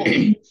that jolt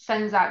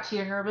sends that to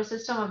your nervous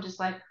system of just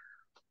like,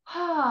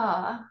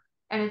 ah,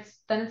 and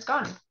it's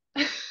gone.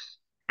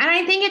 And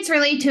I think it's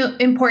really too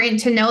important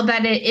to know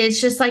that it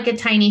is just like a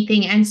tiny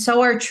thing. And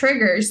so are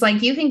triggers.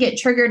 Like you can get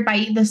triggered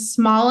by the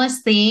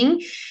smallest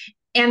thing.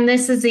 And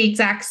this is the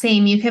exact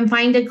same. You can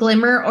find a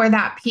glimmer or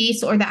that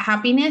peace or that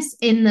happiness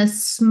in the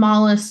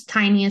smallest,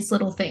 tiniest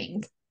little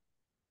thing.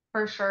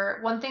 For sure.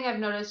 One thing I've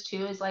noticed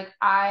too is like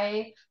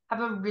I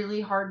have a really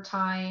hard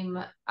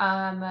time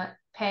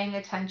paying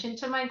attention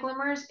to my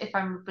glimmers if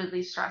I'm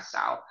really stressed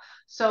out.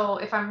 So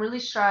if I'm really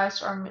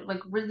stressed or I'm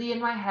like really in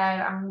my head,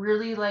 I'm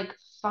really like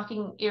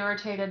fucking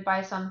irritated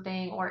by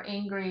something or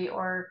angry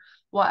or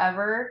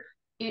whatever,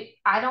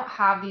 I don't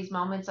have these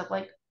moments of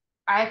like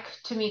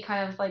to me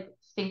kind of like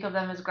think of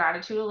them as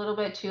gratitude a little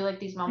bit too, like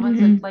these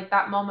moments of Mm-hmm. like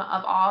that moment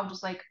of awe of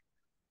just like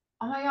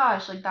oh my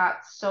gosh, like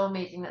that's so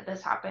amazing that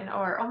this happened,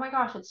 or oh my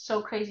gosh, it's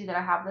so crazy that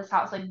I have this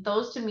house. Like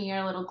those to me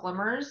are little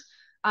glimmers.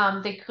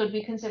 They could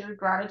be considered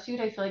gratitude.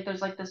 I feel like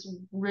there's like this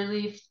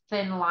really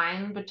thin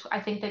line between,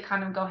 I think they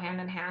kind of go hand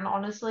in hand,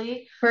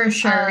 honestly. For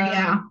sure.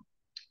 Yeah. Um,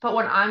 but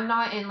when I'm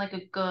not in like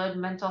a good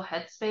mental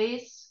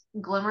headspace,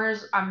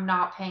 glimmers, I'm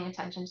not paying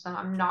attention to them.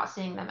 I'm not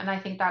seeing them. And I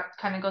think that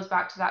kind of goes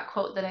back to that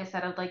quote that I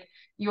said of like,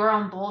 your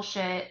own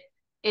bullshit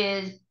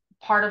is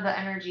part of the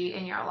energy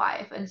in your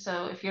life. And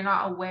so if you're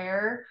not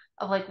aware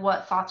of like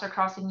what thoughts are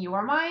crossing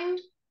your mind,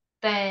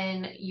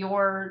 then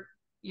you're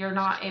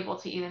not able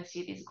to even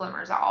see these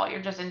glimmers at all.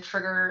 You're just in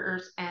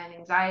triggers and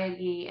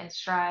anxiety and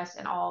stress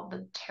and all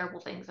the terrible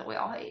things that we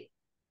all hate.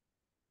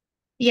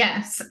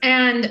 Yes.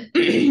 And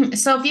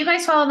so if you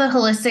guys follow the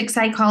holistic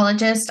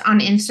psychologist on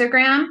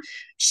Instagram,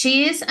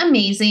 she's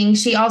amazing.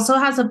 She also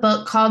has a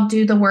book called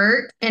Do the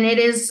Work, and it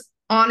is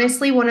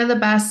honestly one of the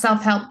best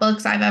self-help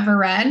books I've ever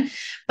read.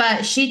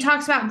 But she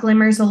talks about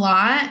glimmers a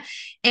lot.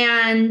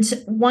 And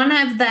one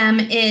of them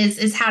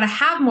is how to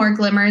have more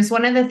glimmers.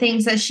 One of the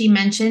things that she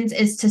mentions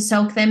is to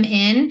soak them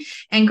in.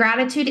 And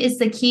gratitude is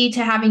the key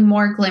to having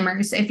more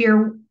glimmers. If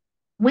you're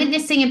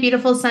witnessing a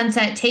beautiful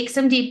sunset, take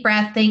some deep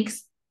breath.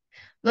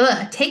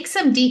 Take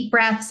some deep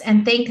breaths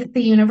and thank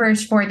the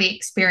universe for the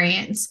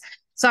experience.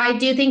 So I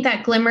do think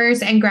that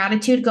glimmers and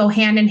gratitude go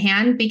hand in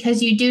hand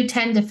because you do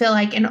tend to feel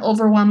like an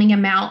overwhelming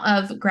amount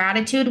of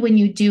gratitude when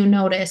you do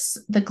notice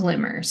the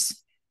glimmers.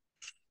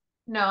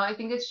 No, I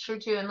think it's true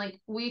too. And like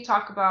we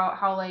talk about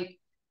how like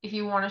if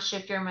you want to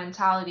shift your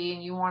mentality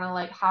and you want to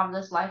like have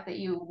this life that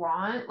you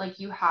want, like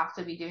you have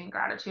to be doing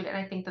gratitude. And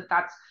I think that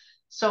that's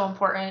so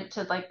important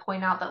to like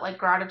point out that like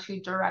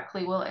gratitude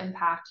directly will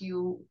impact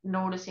you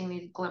noticing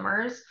these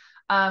glimmers.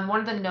 One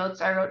of the notes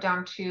I wrote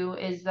down too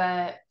is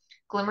that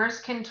glimmers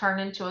can turn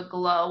into a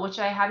glow, which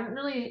I hadn't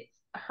really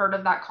heard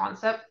of that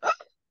concept. Oh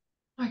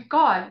my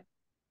God,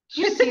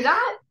 did you see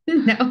that?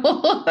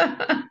 No.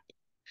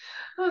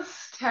 It was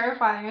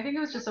terrifying. I think it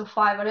was just a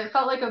fly, but it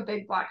felt like a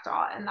big black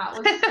dot, and that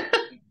was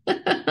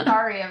scary.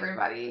 Sorry,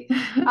 everybody.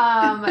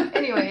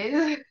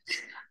 Anyways,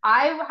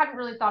 I hadn't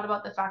really thought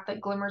about the fact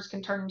that glimmers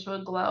can turn into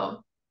a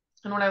glow.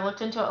 And when I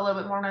looked into it a little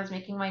bit more when I was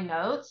making my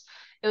notes,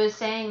 it was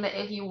saying that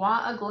if you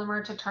want a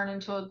glimmer to turn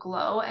into a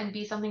glow and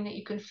be something that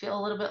you can feel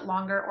a little bit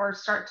longer or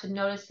start to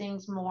notice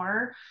things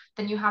more,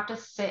 then you have to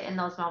sit in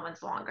those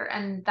moments longer.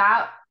 And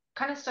that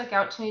kind of stuck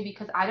out to me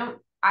because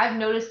I've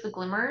noticed the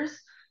glimmers,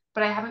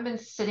 but I haven't been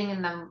sitting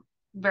in them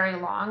very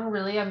long,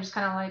 really. I'm just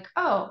kind of like,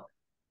 oh,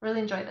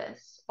 really enjoy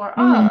this, or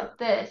Mm-hmm. oh,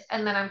 this.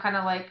 And then I'm kind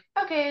of like,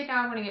 okay, now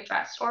I'm going to get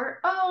dressed, or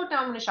oh, now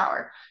I'm going to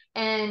shower.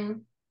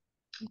 And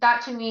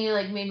that to me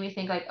like made me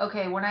think like,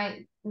 okay,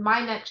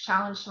 my next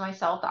challenge to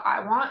myself that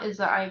I want is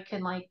that I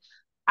can like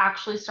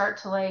actually start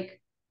to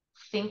like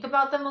think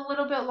about them a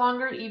little bit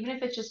longer, even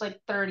if it's just like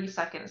 30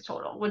 seconds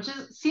total, which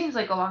is seems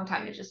like a long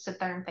time to just sit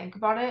there and think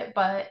about it.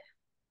 But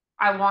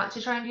I want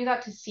to try and do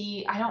that to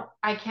see.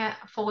 I can't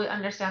fully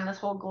understand this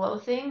whole glow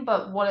thing,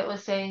 but what it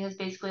was saying is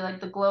basically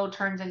like the glow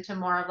turns into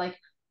more of like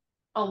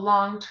a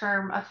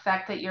long-term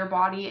effect that your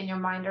body and your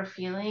mind are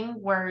feeling,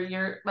 where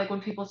you're like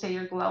when people say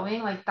you're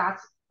glowing, like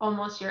that's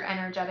almost your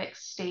energetic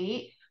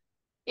state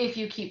if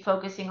you keep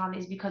focusing on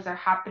these because they're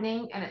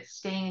happening and it's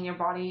staying in your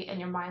body and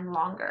your mind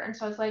longer. And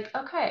so I was like,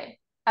 okay,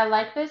 I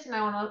like this and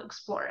I want to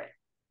explore it.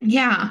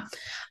 Yeah.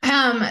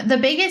 The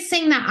biggest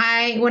thing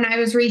that when I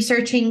was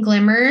researching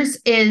glimmers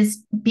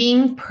is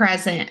being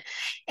present.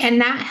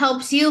 And that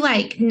helps you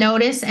like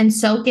notice and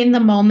soak in the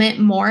moment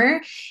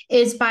more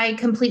is by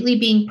completely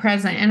being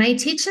present. And I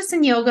teach this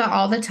in yoga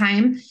all the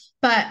time,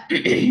 but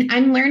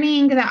I'm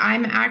learning that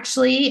I'm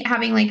actually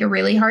having like a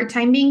really hard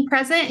time being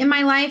present in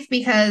my life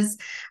because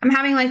I'm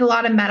having like a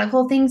lot of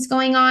medical things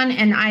going on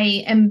and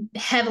I am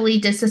heavily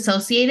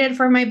disassociated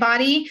from my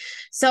body.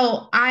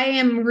 So I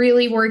am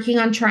really working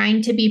on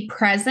trying to be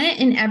present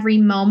in every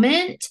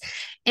moment.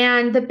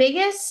 And the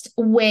biggest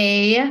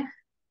way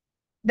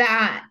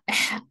that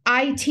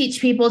I teach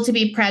people to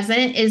be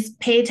present is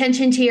pay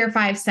attention to your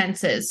five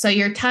senses. So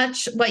your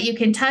touch, what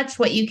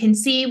you can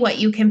see, what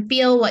you can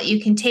feel, what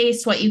you can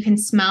taste, what you can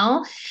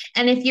smell.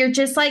 And if you're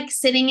just like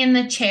sitting in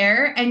the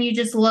chair and you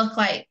just look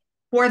like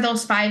for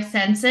those five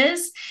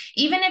senses,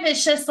 even if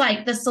it's just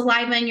like the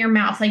saliva in your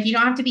mouth, like you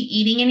don't have to be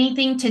eating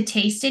anything to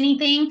taste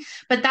anything,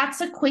 but that's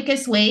the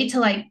quickest way to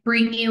like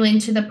bring you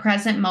into the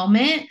present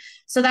moment.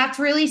 So that's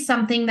really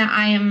something that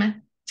I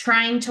am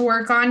trying to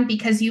work on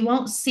because you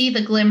won't see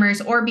the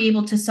glimmers or be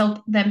able to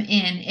soak them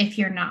in if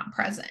you're not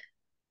present.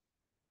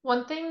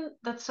 One thing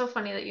that's so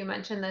funny that you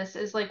mentioned this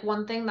is like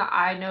one thing that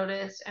I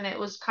noticed, and it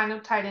was kind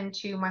of tied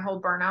into my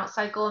whole burnout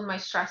cycle and my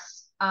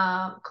stress,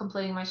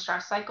 completing my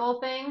stress cycle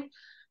thing.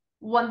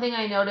 One thing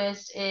I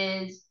noticed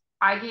is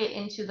I get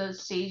into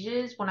those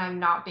stages when I'm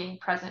not being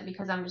present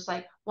because I'm just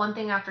like one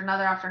thing after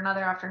another, after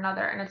another, after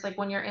another. And it's like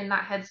when you're in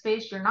that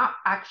headspace, you're not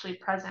actually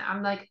present.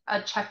 I'm like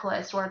a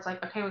checklist where it's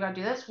like, okay, we gotta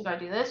do this, we gotta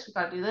do this, we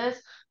gotta do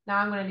this. Now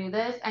I'm gonna do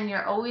this. And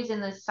you're always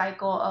in this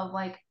cycle of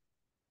like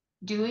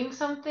doing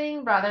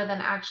something rather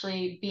than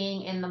actually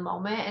being in the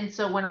moment. And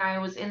so when I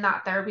was in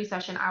that therapy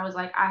session, I was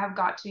like, I have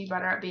got to be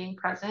better at being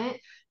present.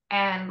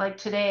 And like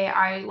today,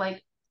 I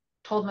like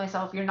told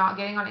myself, you're not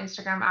getting on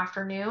Instagram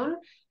afternoon.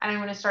 And I'm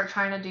going to start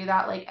trying to do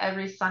that like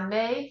every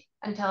Sunday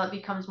until it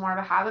becomes more of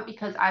a habit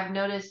because I've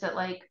noticed that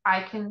like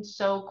I can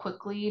so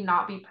quickly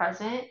not be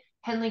present.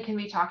 Henley can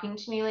be talking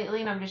to me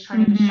lately and I'm just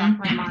trying to distract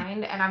Mm-hmm. my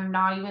mind and I'm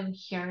not even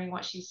hearing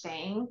what she's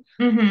saying.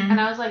 And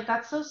I Mm-hmm. was like,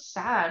 that's so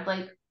sad.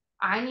 Like,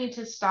 I need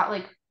to stop.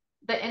 Like,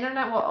 the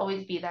internet will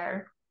always be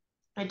there.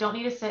 I don't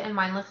need to sit and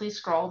mindlessly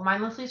scroll.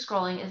 Mindlessly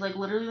scrolling is like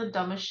literally the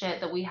dumbest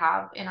shit that we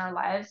have in our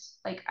lives.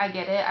 Like, I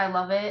get it. I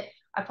love it.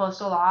 I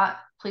post a lot.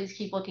 Please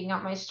keep looking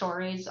at my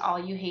stories, all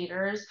you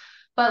haters.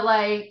 But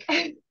like,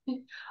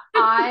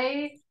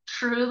 I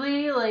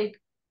truly like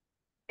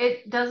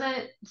it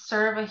doesn't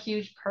serve a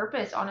huge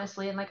purpose,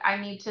 honestly. And like I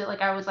need to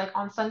like I was like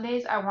on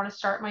Sundays, I want to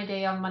start my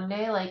day on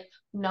Monday, like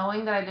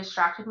knowing that I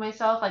distracted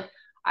myself. Like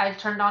I've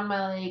turned on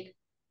my like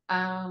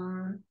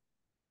um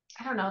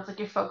I don't know, it's like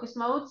your focus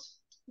modes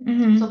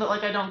so Mm-hmm. that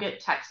like I don't get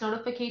text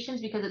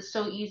notifications because it's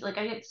so easy. Like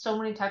I get so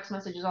many text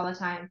messages all the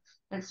time.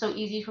 And it's so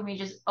easy for me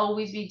to just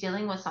always be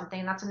dealing with something.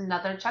 And that's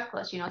another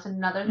checklist, you know, it's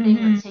another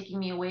thing Mm-hmm. that's taking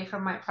me away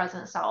from my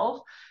present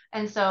self.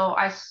 And so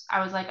I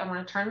was like, I'm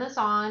going to turn this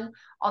on.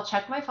 I'll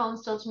check my phone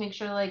still to make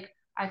sure like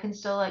I can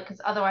still like,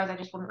 because otherwise I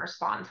just wouldn't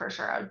respond for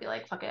sure. I would be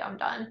like, fuck it, I'm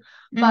done.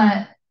 But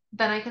Mm-hmm.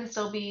 then I can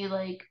still be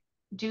like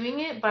doing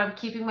it, but I'm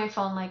keeping my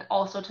phone like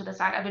also to the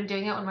side. I've been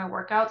doing it with my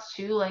workouts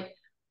too. Like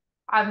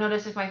I've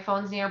noticed if my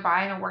phone's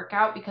nearby in a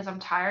workout because I'm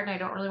tired and I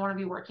don't really want to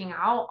be working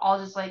out, I'll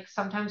just like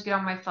sometimes get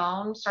on my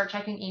phone, start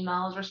checking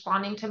emails,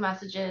 responding to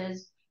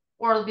messages,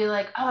 or it'll be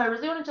like, oh, I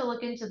really wanted to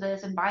look into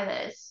this and buy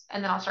this.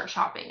 And then I'll start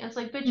shopping. And it's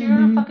like, bitch, you're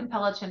on a Mm-hmm. fucking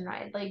Peloton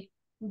ride. Like,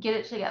 get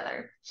it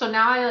together. So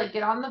now I like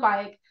get on the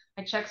bike,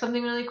 I check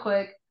something really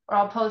quick, or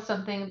I'll post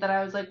something that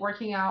I was like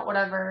working out,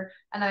 whatever,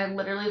 and then I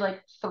literally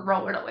like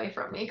throw it away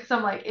from me because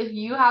I'm like, if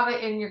you have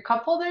it in your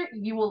cup holder,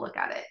 you will look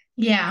at it.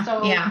 Yeah. So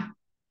Yeah.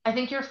 I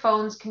think your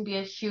phones can be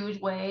a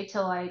huge way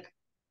to like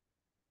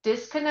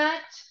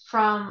disconnect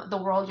from the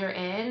world you're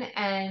in.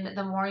 And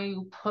the more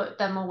you put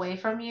them away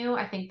from you,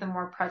 I think the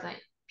more present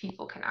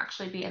people can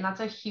actually be. And that's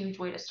a huge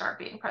way to start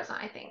being present,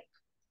 I think.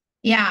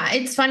 Yeah,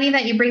 it's funny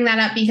that you bring that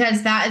up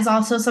because that is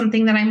also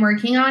something that I'm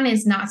working on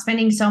is not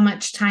spending so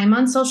much time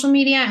on social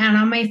media and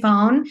on my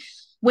phone.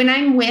 When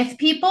I'm with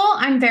people,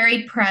 I'm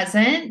very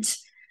present.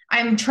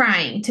 I'm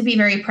trying to be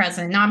very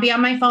present, not be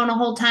on my phone a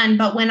whole ton,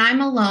 but when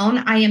I'm alone,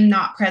 I am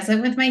not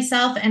present with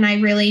myself and I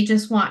really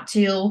just want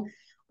to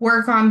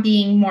work on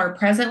being more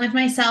present with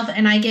myself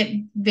and I get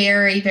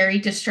very very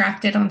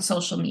distracted on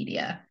social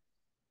media.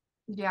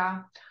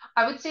 Yeah.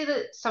 I would say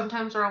that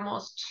sometimes we're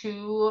almost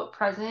too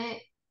present,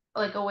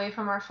 like away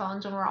from our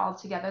phones when we're all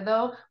together,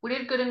 though. We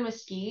did good in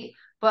Mesquite,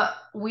 but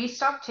we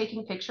stopped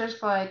taking pictures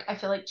for like, I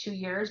feel like 2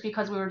 years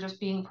because we were just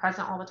being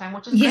present all the time,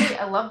 which is Yeah. great.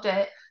 I loved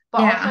it.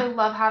 But also, I Yeah.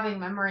 love having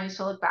memories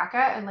to look back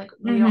at, and like,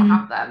 we don't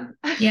have Mhm. them.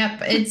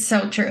 Yep, it's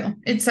so true.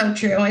 It's so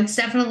true. It's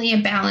definitely a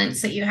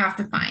balance that you have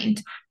to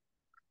find.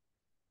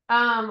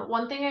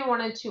 One thing I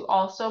wanted to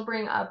also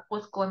bring up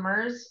with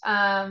glimmers,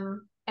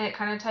 and it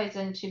kind of ties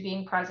into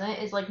being present,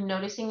 is like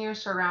noticing your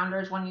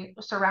surroundings when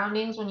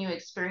you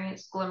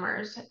experience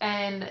glimmers.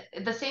 And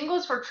the same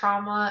goes for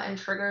trauma and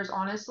triggers,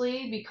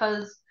 honestly,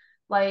 because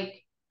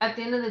like at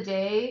the end of the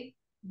day,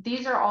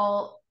 these are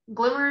all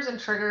glimmers and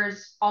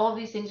triggers, all of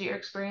these things that you're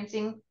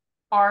experiencing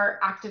are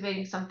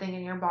activating something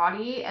in your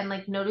body and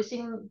like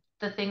noticing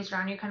the things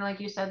around you, kind of like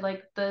you said,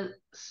 like the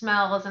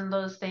smells and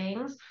those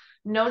things.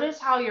 Notice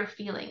how you're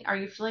feeling. Are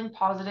you feeling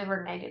positive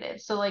or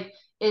negative? So, like,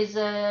 is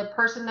a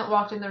person that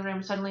walked in the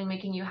room suddenly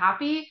making you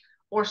happy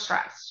or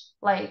stressed?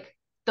 Like,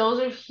 those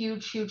are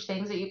huge, huge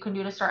things that you can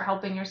do to start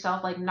helping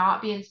yourself, like,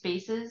 not be in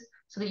spaces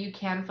so that you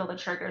can feel the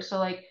trigger. So,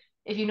 like,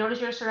 if you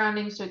notice your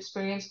surroundings to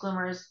experience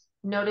glimmers,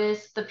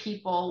 notice the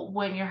people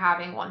when you're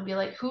having one. Be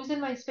like, who's in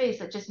my space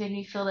that just made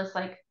me feel this,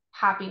 like,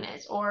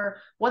 happiness?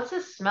 Or what's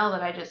the smell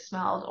that I just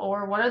smelled?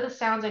 Or what are the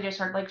sounds I just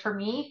heard? Like, for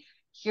me,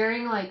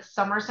 hearing like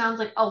summer sounds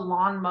like a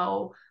lawn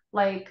mow,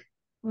 like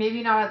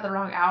maybe not at the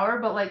wrong hour,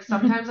 but like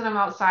sometimes when I'm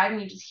outside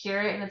and you just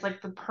hear it and it's like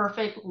the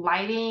perfect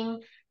lighting,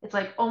 it's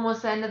like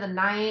almost the end of the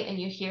night and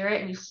you hear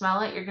it and you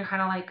smell it, you're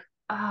kind of like,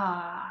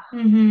 ah, you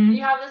Mm-hmm.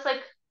 have this like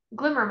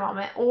glimmer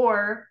moment.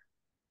 Or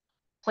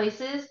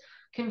places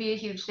can be a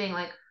huge thing.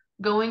 Like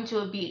going to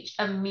a beach,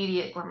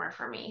 immediate glimmer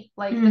for me.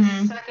 Like the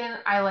Mm-hmm. second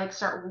I like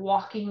start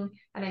walking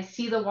and I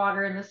see the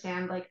water in the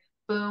sand, like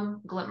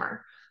boom,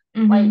 glimmer.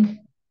 Like Mm-hmm.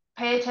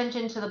 pay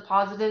attention to the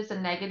positives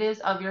and negatives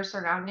of your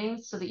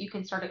surroundings so that you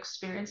can start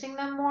experiencing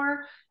them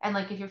more. And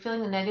like if you're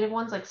feeling the negative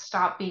ones, like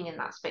stop being in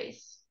that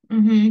space.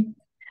 Mm-hmm.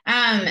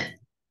 Um,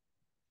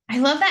 I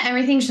love that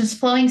everything's just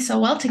flowing so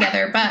well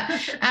together, but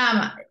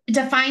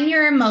define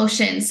your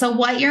emotions. So,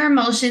 what your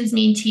emotions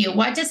mean to you?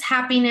 What does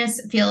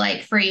happiness feel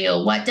like for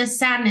you? What does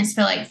sadness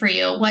feel like for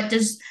you? What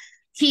does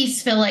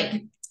peace feel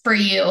like for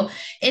you?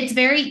 It's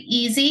very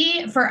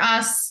easy for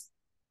us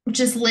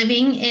just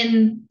living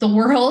in the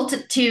world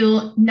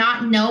to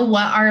not know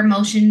what our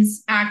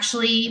emotions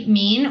actually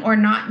mean or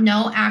not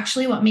know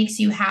actually what makes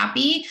you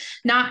happy,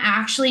 not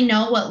actually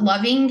know what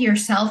loving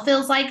yourself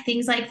feels like,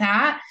 things like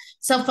that.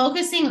 So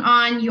focusing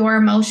on your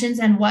emotions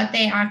and what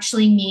they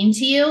actually mean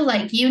to you,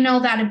 like you know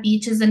that a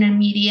beach is an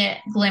immediate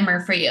glimmer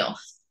for you.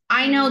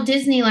 I know Mhm.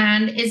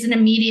 Disneyland is an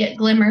immediate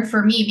glimmer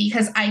for me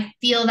because I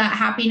feel that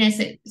happiness.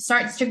 It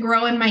starts to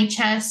grow in my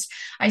chest.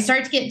 I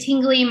start to get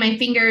tingly in my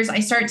fingers.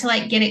 I start to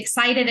like get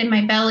excited in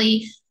my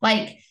belly,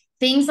 like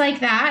things like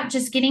that.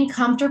 Just getting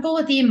comfortable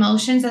with the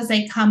emotions as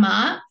they come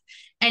up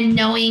and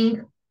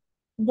knowing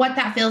what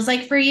that feels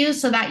like for you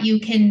so that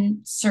you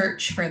can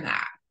search for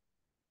that.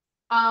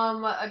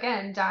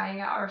 Again,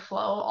 dying at our flow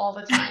all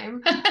the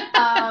time.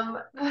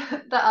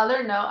 The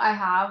other note I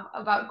have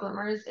about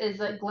glimmers is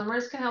that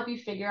glimmers can help you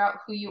figure out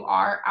who you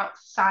are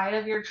outside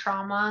of your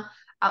trauma,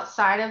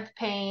 outside of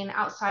pain,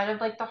 outside of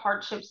like the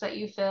hardships that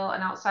you feel,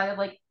 and outside of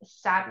like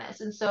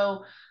sadness. And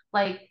so,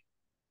 like,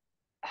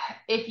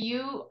 if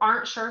you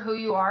aren't sure who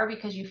you are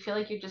because you feel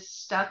like you're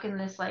just stuck in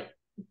this like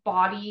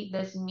body,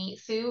 this meat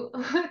suit,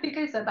 I think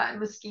I said that in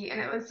Mesquite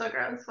and it was so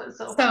gross, but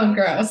so So funny.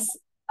 gross.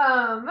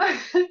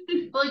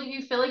 But like if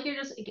you feel like you're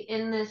just like,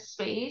 in this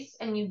space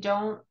and you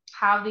don't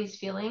have these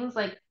feelings,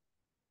 like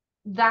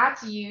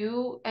that's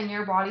you and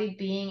your body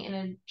being in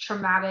a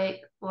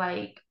traumatic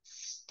like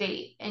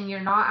state and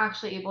you're not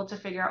actually able to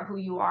figure out who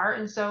you are.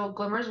 And so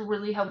glimmers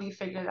really help you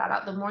figure that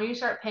out. The more you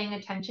start paying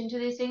attention to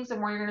these things, the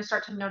more you're going to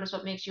start to notice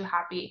what makes you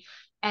happy.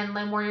 And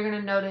the more you're going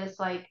to notice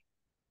like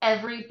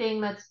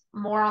everything that's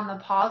more on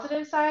the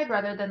positive side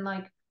rather than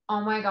like,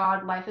 oh my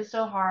God, life is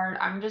so hard.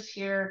 I'm just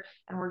here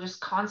and we're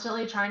just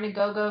constantly trying to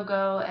go, go,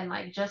 go and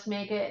like just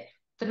make it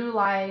through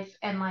life.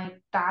 And like,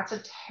 that's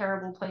a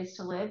terrible place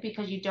to live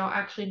because you don't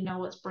actually know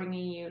what's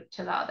bringing you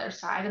to the other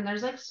side. And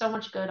there's like so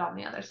much good on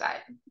the other side.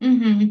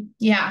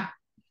 Yeah.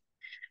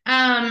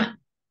 Um,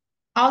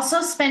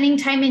 Also, spending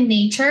time in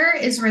nature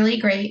is really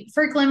great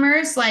for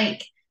glimmers.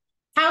 Like,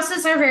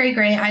 houses are very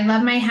great. I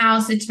love my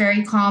house, it's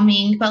very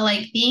calming, but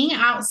like being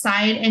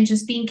outside and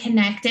just being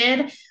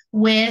connected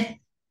with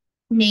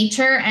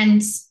nature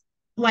and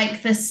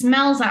like the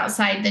smells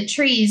outside, the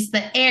trees,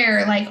 the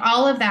air, like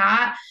all of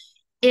that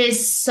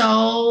is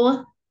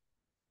so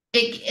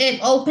it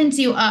opens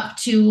you up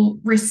to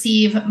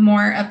receive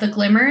more of the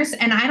glimmers.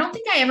 And I don't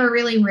think I ever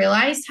really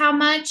realized how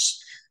much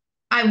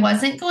I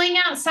wasn't going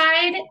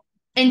outside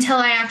until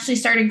I actually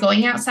started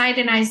going outside.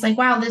 And I was like,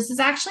 wow, this is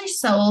actually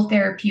so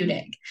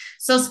therapeutic.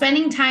 So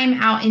spending time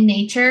out in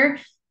nature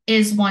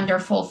is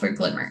wonderful for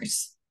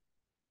glimmers.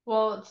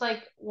 Well, it's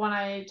like when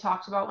I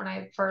talked about when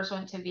I first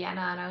went to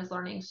Vienna and I was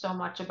learning so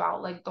much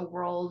about like the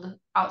world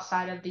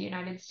outside of the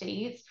United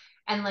States.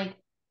 And like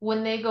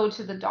when they go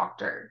to the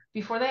doctor,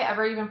 before they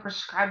ever even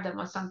prescribe them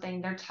with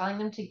something, they're telling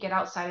them to get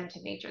outside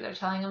into nature. They're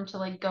telling them to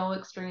like go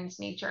experience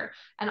nature.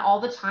 And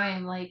all the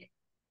time, like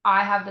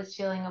I have this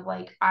feeling of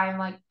like I'm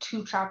like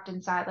too trapped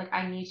inside. Like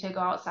I need to go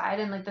outside.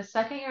 And like the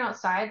second you're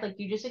outside, like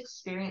you just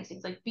experience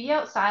things. Like be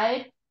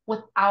outside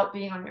without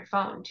being on your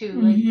phone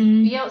too. Like be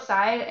Mm-hmm.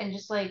 outside and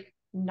just like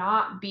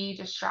not be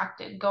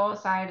distracted. Go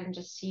outside and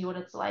just see what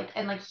it's like.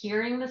 And like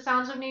hearing the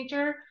sounds of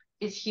nature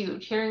is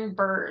huge. Hearing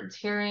birds,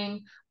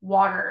 hearing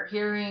water,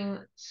 hearing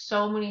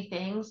so many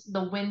things,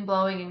 the wind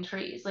blowing in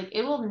trees, like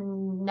it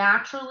will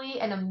naturally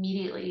and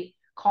immediately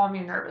calm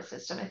your nervous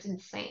system. It's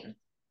insane.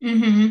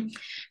 Mm-hmm.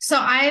 So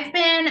I've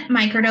been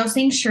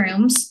microdosing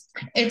shrooms.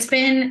 It's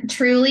been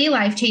truly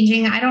life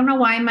changing. I don't know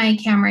why my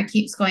camera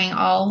keeps going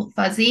all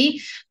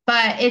fuzzy,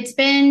 but it's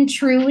been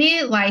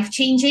truly life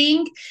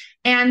changing.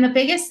 And the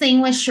biggest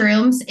thing with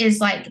shrooms is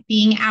like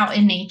being out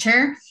in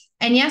nature.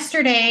 And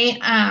yesterday,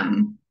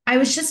 I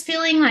was just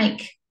feeling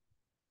like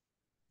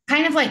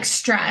kind of like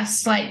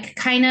stress, like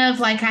kind of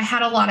like I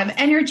had a lot of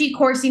energy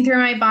coursing through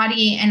my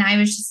body and I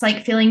was just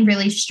like feeling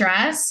really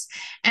stressed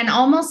and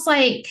almost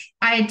like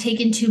I had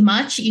taken too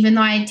much, even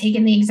though I had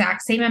taken the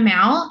exact same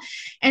amount.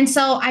 And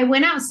so I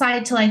went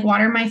outside to like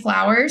water my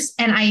flowers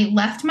and I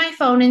left my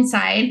phone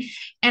inside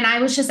and I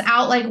was just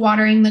out like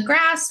watering the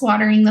grass,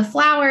 watering the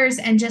flowers,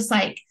 and just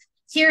like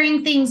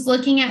hearing things,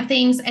 looking at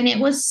things. And it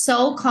was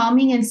so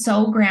calming and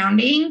so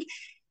grounding.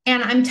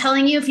 And I'm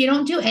telling you, if you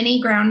don't do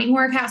any grounding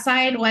work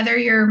outside, whether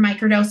you're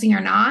microdosing or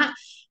not,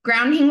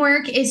 grounding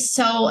work is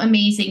so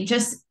amazing.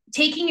 Just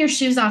taking your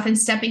shoes off and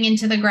stepping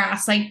into the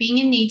grass, like being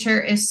in nature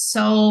is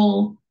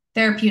so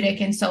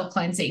therapeutic and so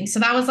cleansing. So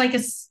that was like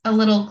a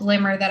little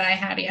glimmer that I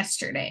had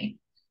yesterday.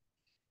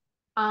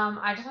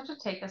 I just have to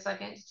take a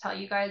second to tell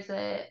you guys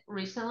that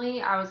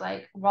recently I was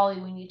like,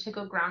 Wally, we need to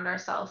go ground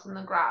ourselves in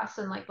the grass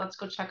and like let's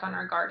go check on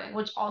our garden,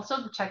 which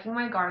also checking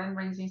my garden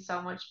brings me so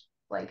much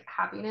like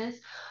happiness.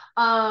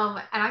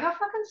 And I got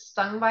fucking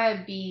stung by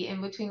a bee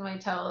in between my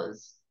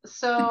toes.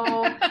 So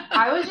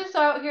I was just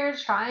out here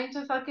trying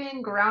to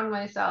fucking ground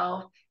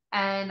myself,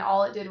 and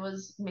all it did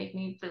was make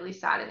me really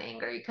sad and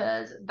angry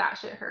because that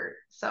shit hurt.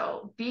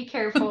 So be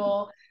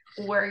careful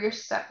where you're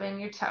stepping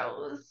your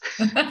toes.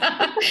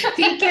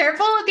 Be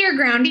careful with your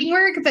grounding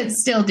work, but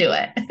still do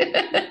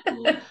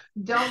it.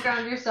 Don't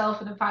ground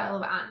yourself in a pile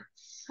of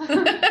ants.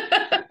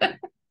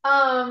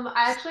 I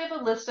actually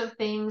have a list of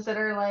things that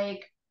are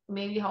like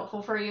maybe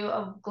helpful for you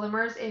of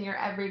glimmers in your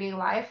everyday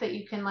life that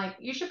you can like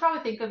you should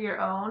probably think of your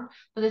own,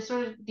 but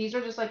these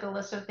are just like a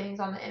list of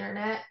things on the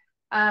internet.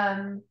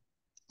 Um,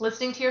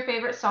 Listening to your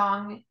favorite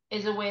song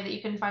is a way that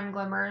you can find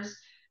glimmers.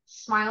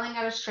 Smiling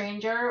at a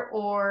stranger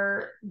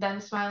or them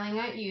smiling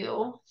at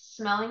you.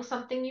 Smelling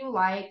something you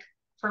like.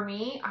 For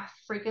me, I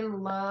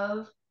freaking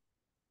love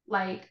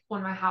like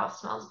when my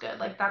house smells good.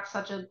 Like that's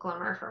such a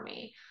glimmer for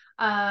me.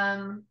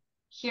 Um,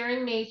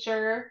 Hearing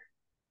nature,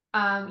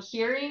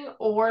 hearing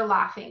or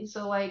laughing.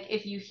 So like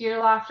if you hear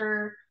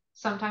laughter,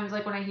 sometimes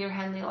like when I hear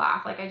Henley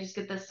laugh, like I just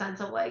get this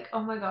sense of like, oh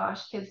my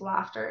gosh, kids'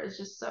 laughter is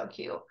just so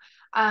cute.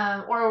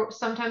 Or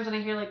sometimes when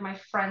I hear like my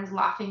friends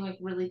laughing like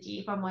really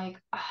deep, I'm like,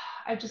 "Ah,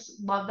 I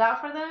just love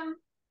that for them.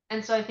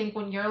 And so I think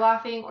when you're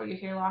laughing or you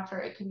hear laughter,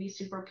 it can be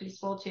super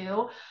peaceful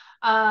too.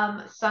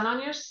 Sun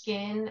on your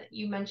skin,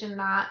 you mentioned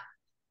that.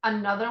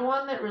 Another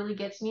one that really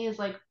gets me is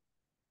like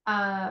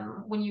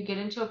when you get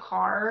into a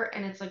car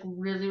and it's like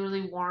really,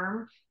 really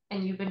warm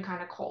and you've been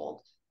kind of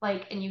cold.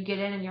 Like, and you get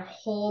in and your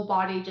whole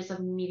body just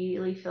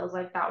immediately feels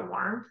like that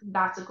warmth.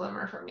 That's a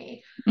glimmer for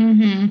me.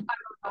 Mm-hmm. I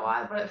don't know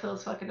why, but it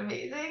feels fucking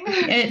amazing.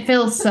 It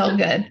feels so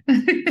good.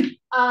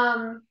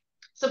 um,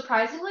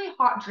 Surprisingly,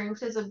 hot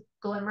drinks is a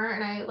glimmer.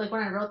 And I like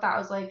when I wrote that, I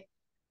was like,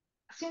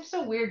 seems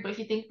so weird, but if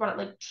you think about it,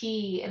 like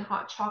tea and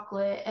hot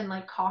chocolate and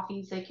like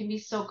coffees, they can be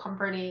so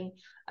comforting.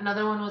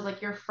 Another one was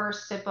like your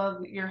first sip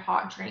of your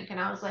hot drink, and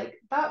I was like,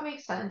 that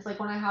makes sense. Like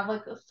when I have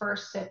like the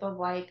first sip of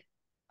like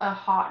a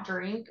hot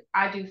drink,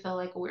 I do feel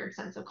like a weird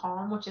sense of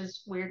calm, which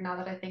is weird now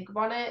that I think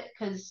about it,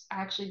 because I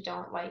actually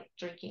don't like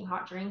drinking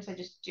hot drinks. I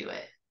just do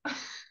it.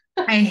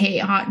 I hate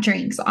hot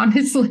drinks,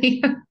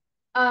 honestly.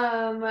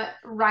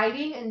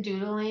 Writing and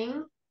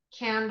doodling,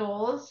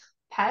 candles,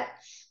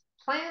 pets,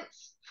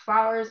 plants,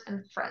 flowers,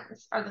 and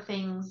friends are the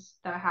things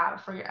that I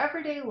have for your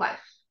everyday life.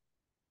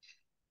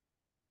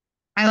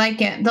 I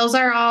like it. Those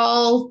are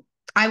all,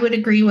 I would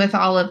agree with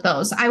all of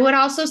those. I would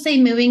also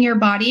say moving your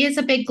body is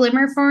a big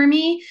glimmer for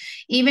me,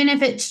 even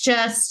if it's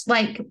just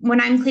like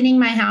when I'm cleaning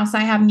my house,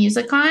 I have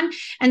music on.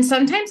 And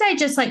sometimes I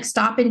just like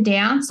stop and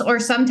dance, or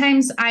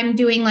sometimes I'm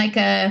doing like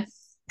a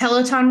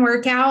Peloton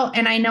workout.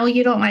 And I know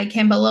you don't like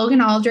him, but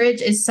Logan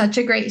Aldridge is such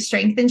a great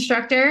strength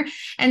instructor.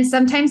 And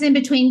sometimes in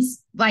between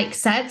like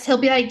sets, he'll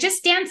be like,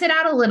 just dance it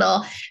out a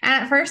little. And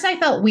at first I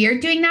felt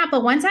weird doing that.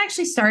 But once I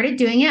actually started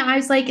doing it, I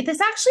was like,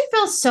 this actually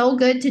feels so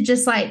good to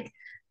just like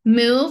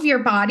move your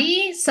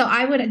body. So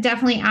I would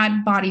definitely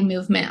add body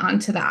movement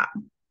onto that.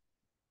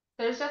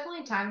 There's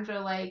definitely times where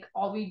like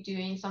I'll be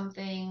doing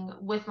something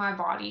with my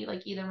body,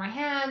 like either my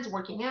hands,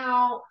 working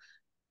out,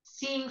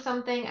 seeing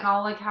something, and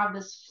I'll like have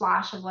this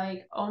flash of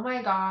like, oh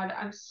my God,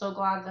 I'm so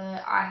glad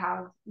that I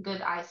have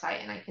good eyesight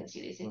and I can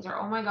see these things. Or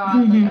oh my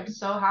God, like I'm Mm-hmm.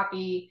 so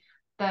happy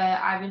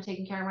that I've been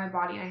taking care of my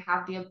body and I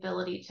have the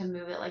ability to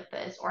move it like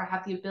this, or I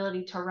have the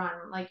ability to run.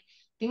 Like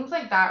things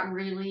like that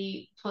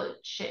really put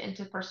shit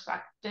into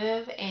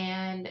perspective.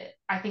 And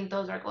I think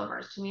those are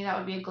glimmers. To me, that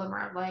would be a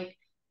glimmer of like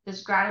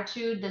this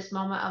gratitude, this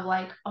moment of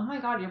like, oh my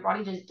God, your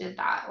body just did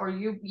that. Or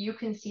you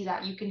can see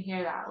that, you can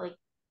hear that. Like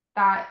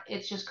that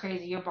it's just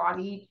crazy. Your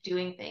body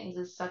doing things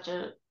is such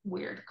a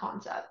weird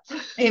concept.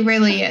 It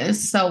really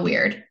is so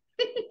weird.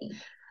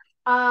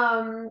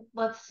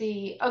 Let's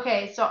see.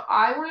 Okay, so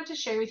I wanted to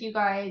share with you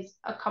guys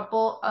a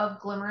couple of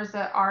glimmers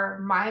that are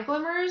my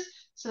glimmers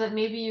so that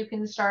maybe you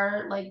can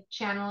start like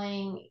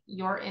channeling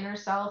your inner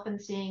self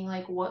and seeing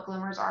like what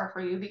glimmers are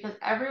for you because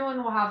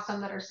everyone will have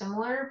some that are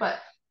similar, but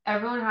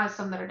everyone has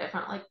some that are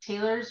different. Like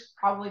Taylor's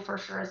probably for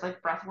sure is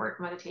like breath work,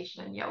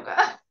 meditation, and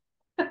yoga.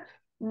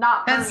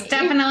 Not for That's me.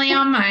 definitely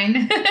on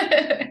mine.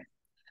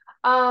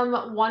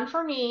 One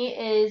for me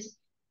is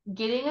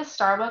getting a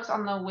Starbucks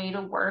on the way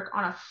to work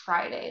on a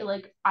Friday.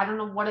 Like, I don't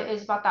know what it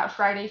is about that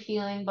Friday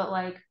feeling, but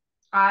like,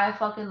 I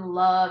fucking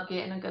love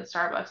getting a good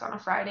Starbucks on a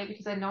Friday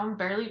because I know I'm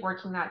barely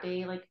working that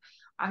day. Like,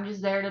 I'm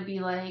just there to be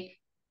like,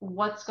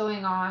 what's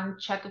going on?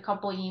 Check a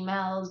couple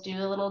emails, do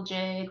a little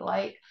jig.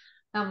 Like,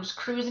 I'm just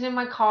cruising in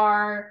my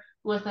car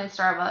with my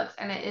Starbucks,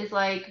 and it is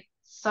like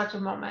such a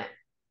moment.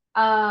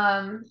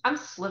 I'm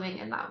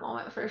slimming in that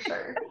moment for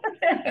sure.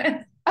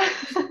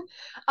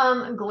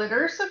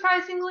 Glitter,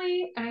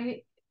 surprisingly,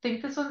 I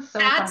think this one's so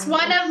That's funny.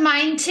 one of It's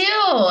mine too.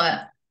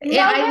 no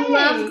I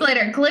love way.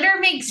 glitter. Glitter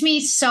makes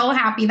me so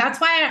happy. That's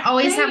why I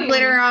always have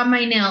glitter Same. on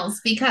my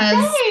nails because,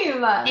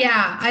 Same.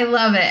 yeah, I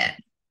love it.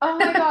 Oh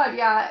my God,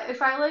 yeah.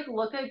 If I like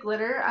look at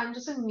glitter, I'm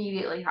just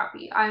immediately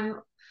happy. I'm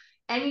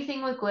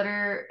anything with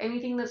glitter,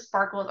 anything that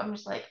sparkles, I'm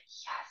just like,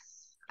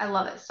 yes. I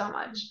love it so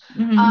much.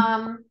 Hmm.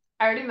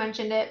 I already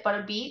mentioned it, but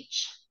a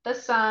beach, the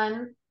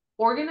sun,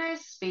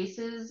 organized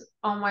spaces,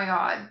 oh my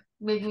God,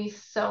 make me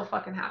so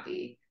fucking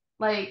happy.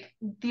 Like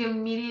the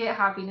immediate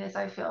happiness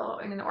I feel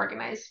in an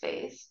organized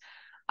space.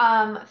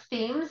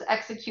 Themes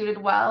executed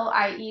well,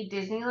 i.e.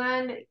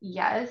 Disneyland,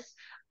 yes.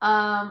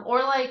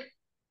 Or like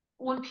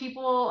when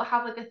people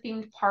have like a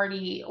themed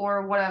party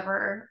or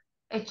whatever,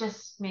 it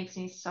just makes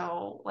me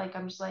so like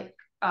I'm just like,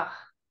 ugh,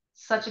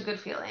 such a good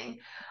feeling.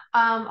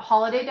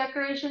 Holiday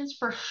decorations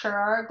for sure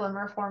are a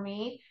glimmer for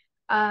me.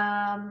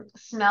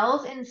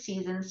 Smells in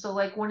seasons. So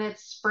like when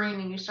it's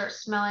spring and you start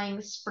smelling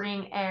the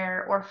spring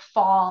air or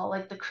fall,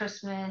 like the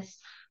Christmas.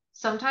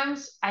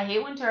 Sometimes I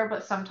hate winter,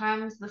 but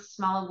sometimes the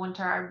smell of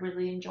winter I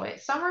really enjoy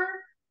it. Summer,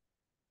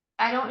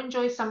 I don't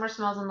enjoy summer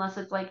smells unless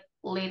it's like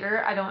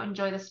later. I don't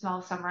enjoy the smell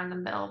of summer in the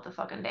middle of the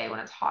fucking day when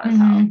it's hot as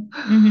hell.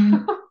 Hmm.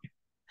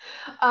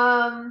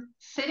 Hmm.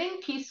 Sitting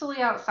peacefully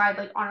outside,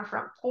 like on a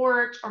front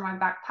porch or my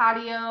back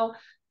patio,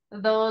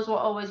 those will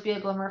always be a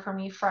glimmer for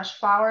me. Fresh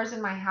flowers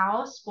in my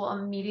house will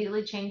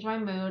immediately change my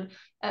mood.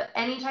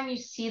 Anytime you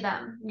see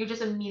them, you're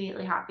just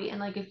immediately happy. And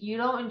like if you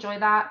don't enjoy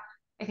that,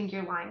 I think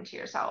you're lying to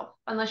yourself.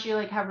 Unless you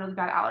like have really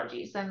bad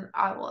allergies, then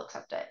I will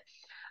accept it.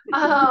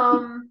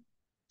 Um,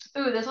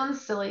 Ooh, this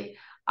one's silly.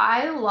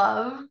 I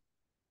love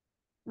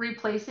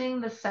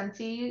replacing the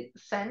Scentsy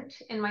scent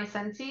in my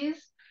Scentsies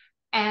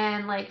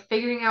and like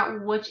figuring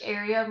out which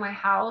area of my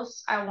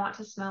house I want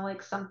to smell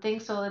like something.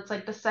 So it's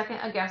like the second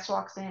a guest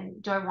walks in,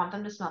 do I want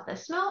them to smell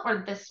this smell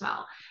or this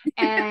smell?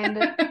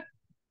 And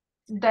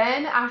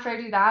then after I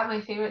do that,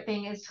 my favorite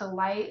thing is to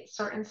light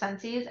certain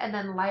scentsies and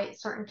then light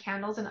certain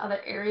candles in other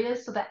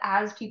areas so that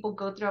as people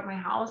go throughout my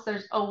house,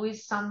 there's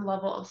always some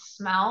level of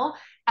smell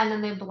and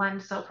then they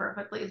blend so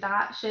perfectly.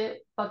 That shit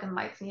fucking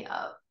lights me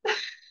up.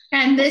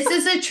 And this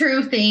is a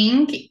true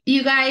thing.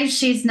 You guys,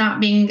 she's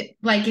not being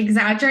like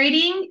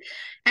exaggerating.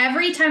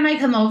 Every time I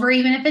come over,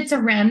 even if it's a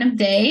random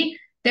day,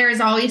 there's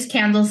always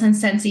candles and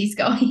scentsies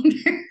going.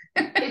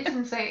 It's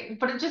insane,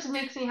 but it just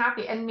makes me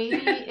happy and maybe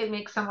it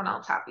makes someone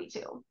else happy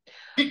too.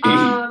 Hmm.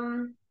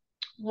 Um,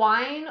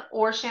 Wine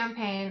or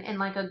champagne in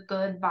like a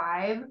good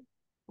vibe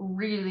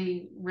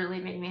really, really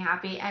made me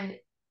happy. And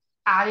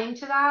adding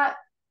to that,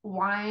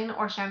 wine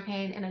or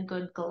champagne in a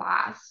good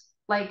glass.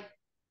 Like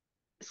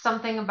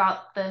something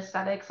about the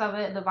aesthetics of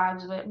it, the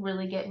vibes of it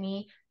really get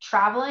me.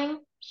 Traveling,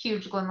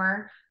 huge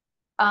glimmer.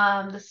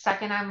 The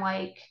second I'm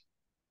like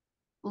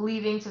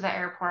leaving to the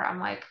airport, I'm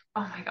like,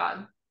 oh my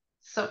God,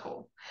 so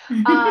cool.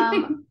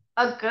 Um,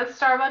 a good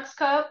Starbucks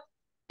cup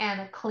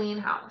and a clean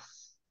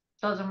house.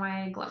 Those are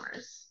my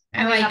glimmers. I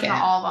I mean, like that's not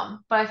it. all of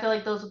them, but I feel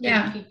like those will give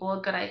Yeah. people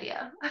a good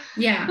idea.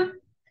 Yeah.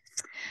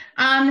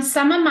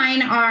 Some of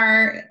mine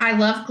are, I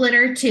love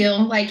glitter too.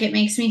 Like it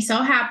makes me so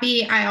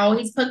happy. I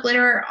always put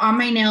glitter on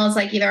my nails,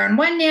 like either on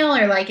one nail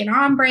or like an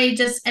ombre,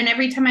 just, and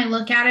every time I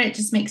look at it, it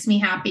just makes me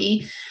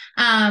happy.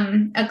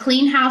 A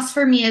clean house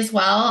for me as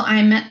well.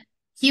 I'm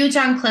huge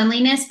on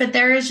cleanliness, but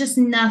there is just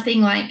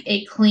nothing like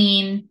a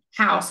clean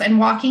house and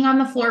walking on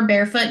the floor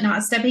barefoot,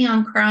 not stepping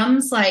on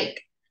crumbs.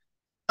 Like,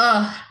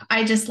 oh,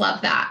 I just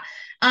love that.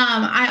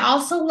 I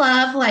also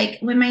love like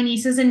when my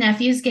nieces and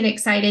nephews get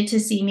excited to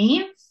see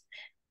me.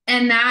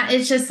 And that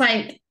is just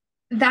like,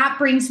 that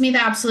brings me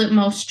the absolute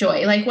most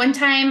joy. Like one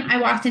time I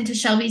walked into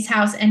Shelby's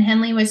house and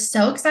Henley was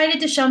so excited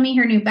to show me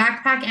her new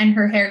backpack and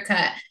her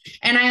haircut.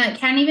 And I like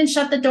can't even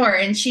shut the door.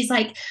 And she's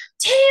like,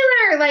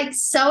 Taylor, like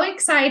so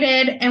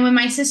excited. And when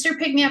my sister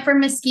picked me up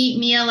from Mesquite,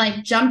 Mia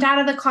like jumped out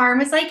of the car and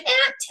was like,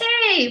 Aunt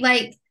Tay.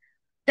 Like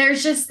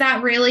there's just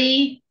that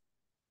really,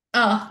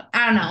 oh,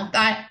 I don't know.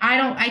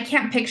 I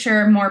can't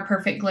picture a more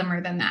perfect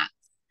glimmer than that.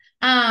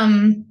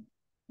 Um,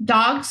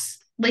 Dogs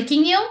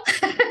licking you.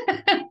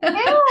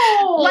 Ew,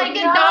 Like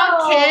a dog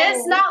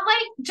kiss, no. not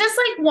like just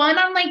like one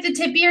on like the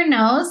tip of your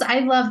nose. I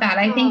love that.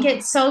 I think Ugh.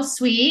 it's so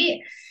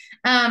sweet.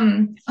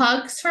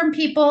 Hugs from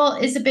people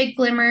is a big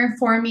glimmer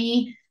for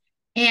me.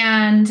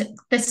 And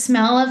the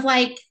smell of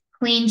like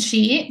clean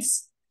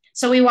sheets.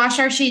 So we wash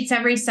our sheets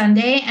every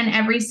Sunday, and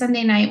every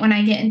Sunday night when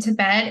I get into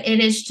bed, it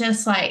is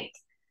just like,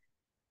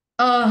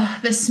 oh,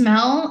 the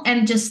smell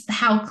and just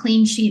how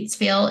clean sheets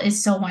feel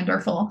is so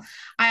wonderful.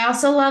 I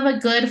also love a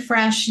good,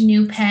 fresh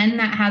new pen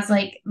that has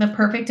like the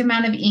perfect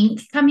amount of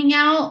ink coming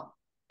out.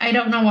 I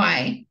don't know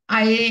why.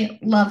 I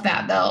love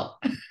that though.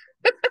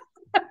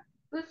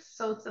 That's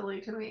so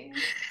silly to me.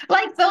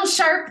 Like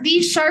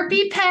these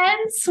Sharpie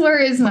pens. Where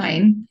is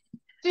mine?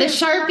 The Dude,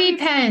 Sharpie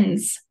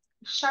pens.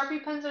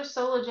 Sharpie pens are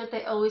so legit.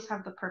 They always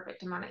have the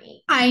perfect amount of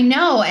ink. I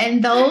know.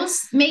 And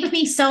those make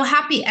me so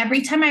happy.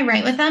 Every time I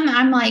write with them,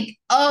 I'm like,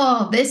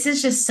 oh, this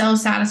is just so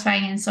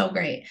satisfying and so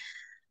great.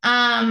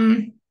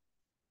 Um,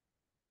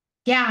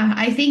 Yeah,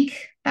 I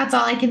think that's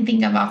all I can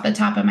think of off the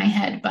top of my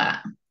head, but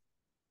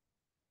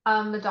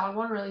The dog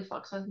one really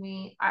fucks with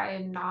me. I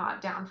am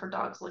not down for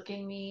dogs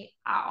licking me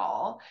at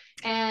all.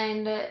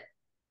 And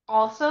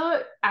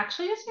also,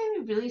 actually, just made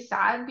me really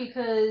sad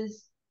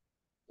because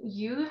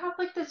you have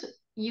like this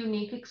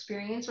unique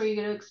experience where you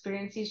get to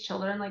experience these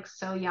children like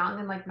so young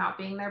and like not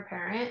being their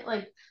parent.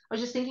 Like, I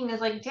was just thinking,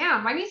 is like,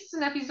 damn, my nieces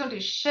and nephews don't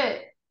do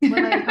shit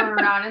when they come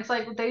around. It's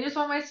like they just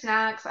want my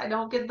snacks. I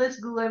don't get this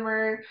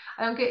glimmer.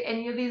 I don't get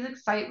any of these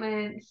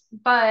excitements.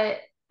 But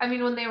I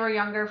mean, when they were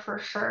younger, for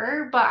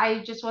sure. But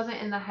I just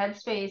wasn't in the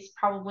headspace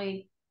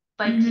probably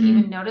like to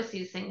even mhm. notice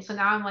these things. So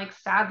now I'm like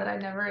sad that I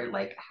never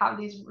like have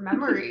these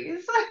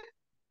memories.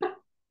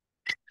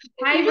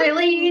 I You're just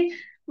making really,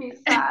 me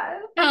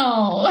sad.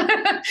 oh,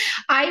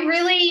 I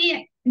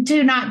really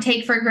do not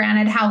take for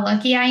granted how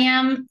lucky I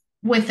am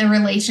with the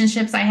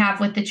relationships I have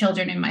with the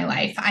children in my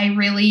life. I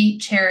really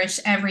cherish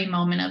every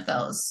moment of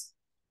those.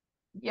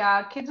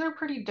 Yeah, kids are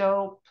pretty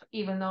dope,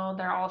 even though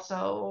they're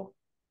also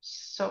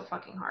so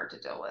fucking hard to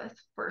deal with,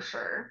 for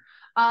sure.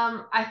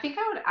 I think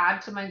I would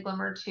add to my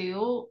glimmer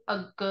too,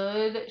 a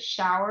good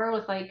shower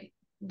with like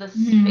the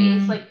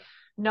space, Hmm. like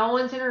no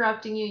one's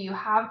interrupting you. You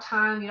have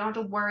time. You don't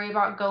have to worry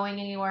about going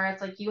anywhere.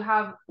 It's like you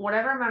have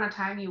whatever amount of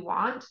time you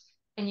want,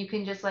 and you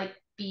can just like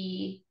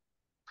be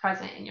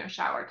present in your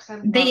shower because I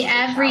love The a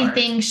good shower.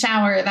 everything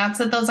shower, that's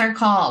what those are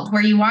called,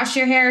 where you wash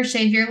your hair,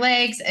 shave your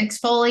legs,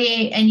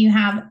 exfoliate, and you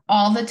have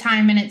all the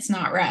time and it's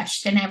not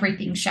rushed, an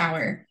everything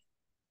shower.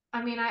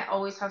 I mean, I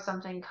always have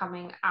something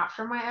coming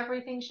after my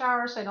everything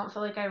shower, so I don't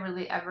feel like I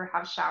really ever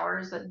have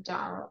showers that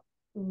don't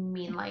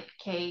mean like,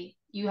 okay,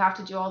 you have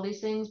to do all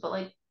these things, but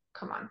like,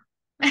 come on,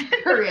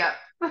 hurry up.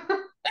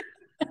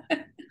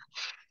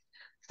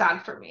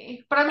 Sad for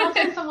me. But I'm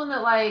also someone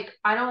that like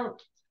I don't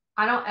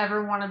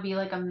ever want to be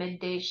like a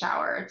midday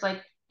shower. It's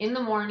like in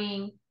the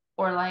morning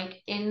or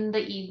like in the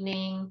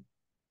evening.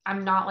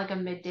 I'm not like a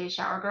midday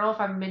shower girl. If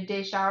I'm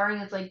midday showering,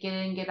 it's like get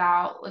in, get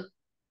out. Like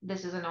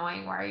this is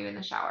annoying. Why are you in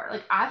the shower?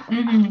 Like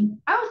Mhm.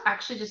 I was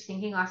actually just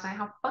thinking last night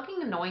how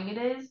fucking annoying it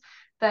is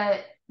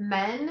that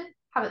men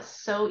have it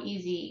so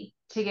easy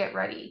to get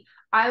ready.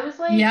 I was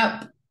like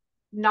Yep.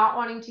 not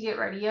wanting to get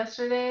ready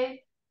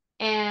yesterday,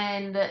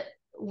 and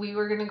we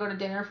were gonna go to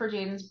dinner for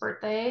Jaden's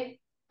birthday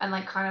and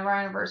like kind of our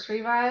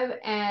anniversary vibe.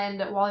 And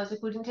while I was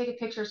like, we didn't take a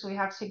picture, so we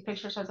have to take a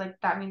picture. So I was like,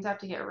 that means I have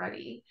to get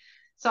ready.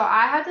 So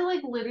I had to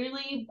like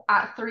literally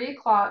at 3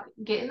 o'clock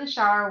get in the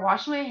shower,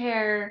 wash my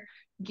hair,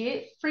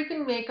 get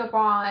freaking makeup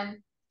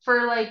on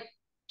for like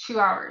 2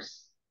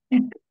 hours.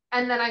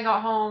 And then I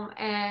got home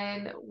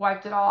and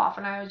wiped it all off,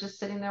 and I was just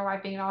sitting there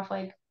wiping it off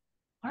like,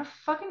 what a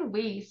fucking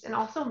waste. And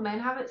also, men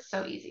have it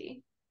so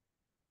easy.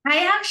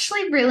 I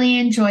actually really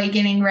enjoy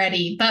getting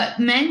ready, but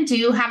men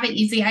do have it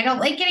easy. I don't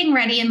like getting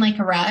ready in like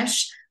a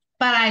rush,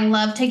 but I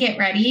love to get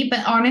ready.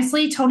 But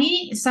honestly,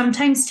 Tony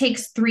sometimes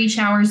takes 3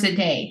 showers a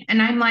day.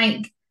 And I'm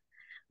like,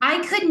 I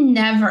could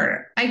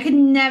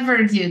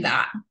never do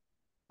that.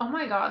 Oh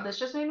my God, this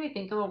just made me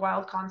think of a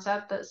wild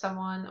concept that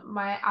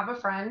I have a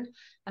friend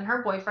and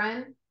her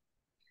boyfriend,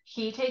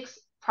 he takes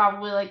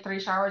probably like 3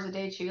 showers a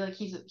day too. Like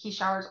he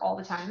showers all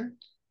the time,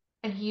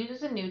 and he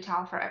uses a new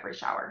towel for every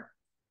shower.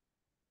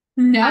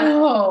 And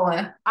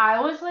No.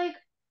 I was like,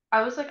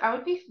 I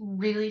would be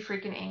really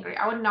freaking angry.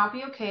 I would not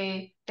be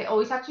okay. They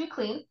always have to be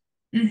clean.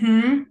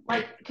 Mm-hmm.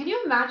 Like, can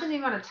you imagine the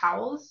amount of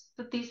towels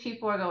that these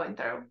people are going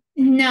through?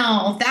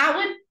 No, that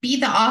would be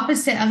the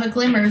opposite of a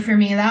glimmer for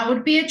me. That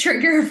would be a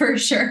trigger for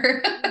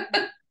sure.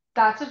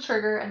 That's a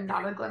trigger and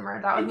not a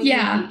glimmer. That would make me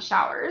Yeah. hate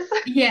showers.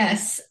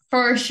 Yes,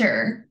 for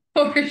sure.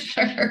 For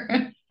sure.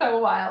 So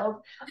wild.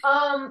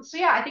 So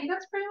yeah, I think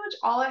that's pretty much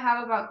all I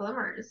have about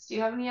glimmers. Do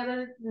you have any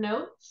other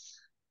notes?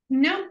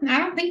 No, I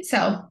don't think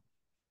so.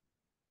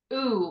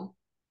 Ooh,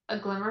 a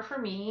glimmer for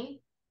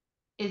me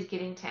is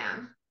getting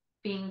tan,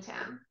 being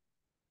tan.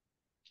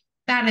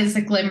 That is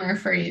a glimmer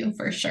for you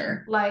for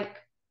sure. Like,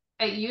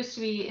 it used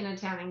to be in a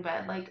tanning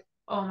bed. Like,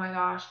 oh my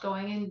gosh,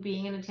 going and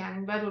being in a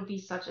tanning bed would be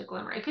such a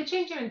glimmer. It could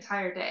change your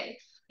entire day.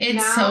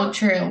 It's so Now,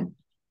 true.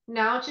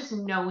 now it's just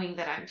knowing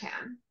that I'm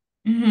tan.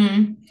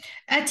 Hmm.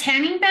 A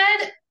tanning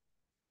bed,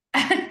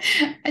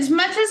 as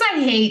much as I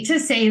hate to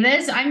say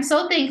this, I'm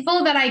so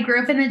thankful that I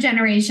grew up in the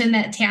generation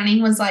that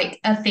tanning was like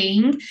a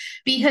thing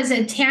because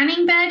a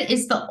tanning bed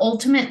is the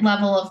ultimate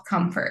level of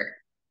comfort.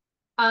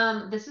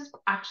 This is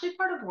actually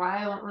part of why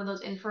I want one of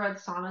those infrared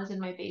saunas in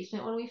my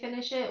basement when we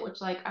finish it,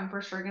 which like I'm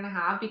for sure gonna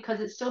have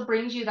because it still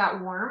brings you that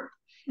warmth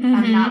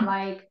and that Hmm.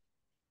 like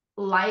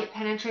light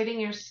penetrating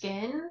your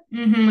skin,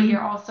 but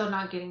you're Hmm. also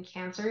not getting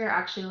cancer. You're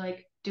actually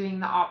like doing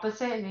the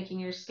opposite and making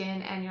your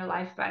skin and your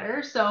life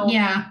better. So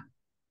Yeah.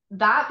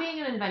 that being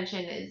an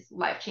invention is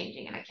life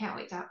changing, and I can't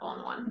wait to have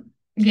own one.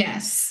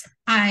 Yes,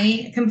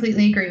 I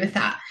completely agree with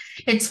that.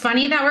 It's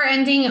funny that we're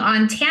ending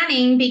on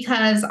tanning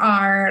because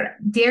our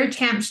Dear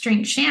Champs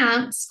Drink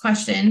Champs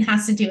question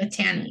has to do with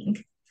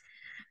tanning.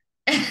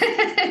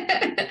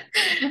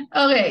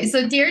 Okay,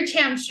 so Dear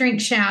Champs Drink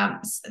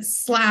Champs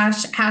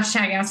slash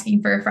hashtag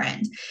asking for a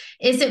friend.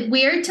 Is it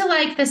weird to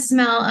like the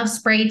smell of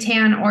spray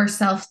tan or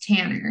self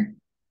tanner?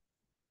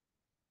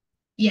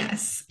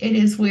 Yes, it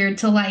is weird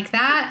to like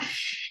that.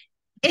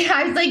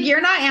 I was like,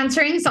 you're not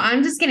answering, so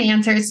I'm just going to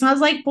answer. It smells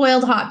like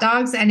boiled hot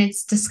dogs and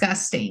it's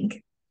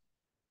disgusting.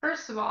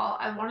 First of all,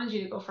 I wanted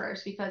you to go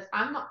first because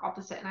I'm the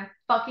opposite and I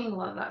fucking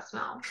love that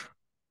smell.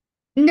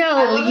 I No,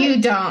 love it.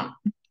 you don't.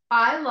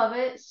 I love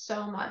it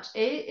so much.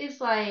 It is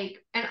like,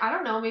 and I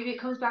don't know, maybe it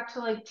comes back to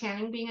like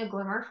tanning being a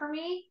glimmer for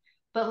me,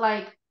 but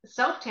like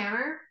self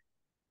tanner,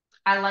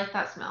 I like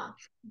that smell.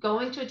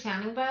 Going to a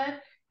tanning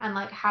bed and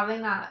like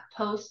having that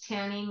post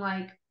tanning,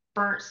 like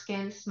burnt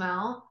skin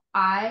smell,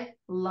 I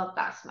love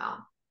that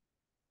smell.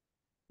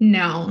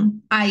 No,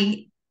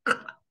 I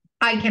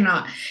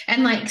cannot.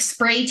 And like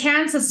spray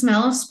tans, the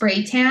smell of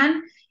spray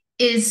tan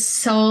is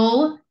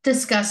so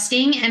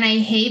disgusting. And I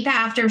hate that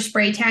after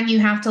spray tan, you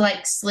have to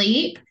like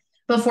sleep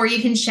before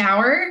you can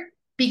shower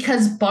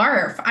because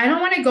barf. I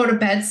don't want to go to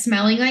bed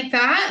smelling like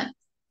that.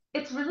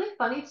 It's really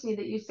funny to me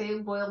that you say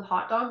boiled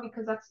hot dog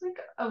because that's like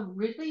a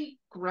really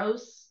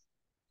gross,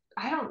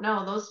 I don't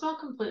know. Those smell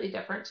completely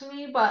different to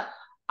me, but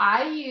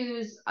I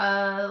use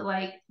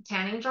like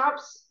tanning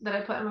drops that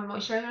I put in my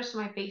moisturizer so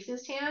my face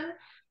is tan.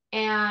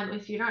 And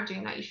if you're not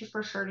doing that, you should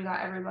for sure do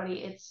that,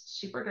 everybody. It's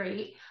super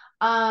great.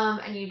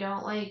 And you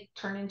don't like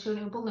turn into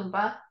an Oompa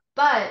Loompa.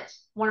 But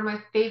one of my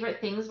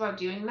favorite things about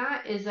doing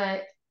that is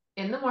that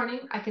in the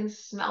morning I can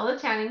smell the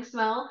tanning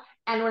smell.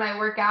 And when I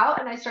work out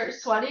and I start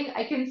sweating,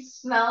 I can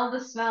smell the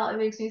smell. It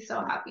makes me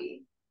so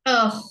happy.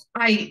 Oh,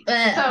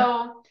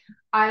 So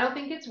I don't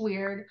think it's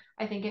weird.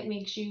 I think it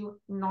makes you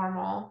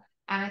normal.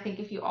 And I think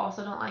if you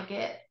also don't like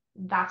it,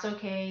 that's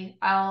okay.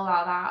 I'll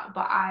allow that.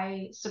 But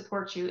I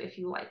support you if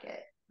you like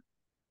it.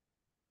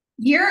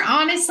 you're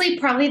honestly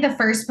probably the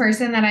first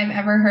person that I've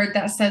ever heard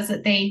that says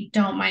that they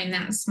don't mind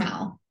that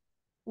smell.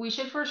 We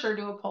should for sure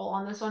do a poll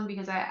on this one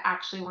because I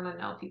actually want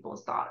to know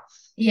people's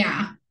thoughts.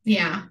 Yeah,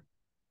 yeah.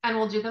 And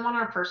we'll do them on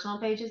our personal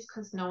pages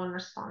because no one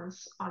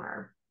responds on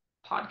our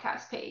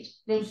podcast page.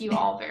 Thank you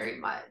all very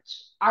much.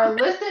 Our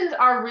listens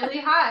are really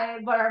high,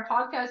 but our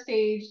podcast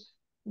page,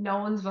 no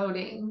one's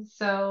voting.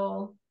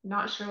 So,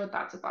 not sure what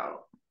that's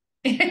about.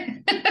 I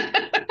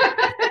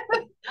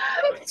think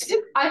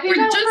We're I will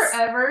just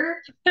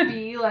forever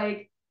be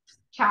like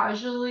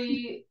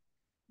casually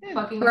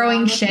fucking throwing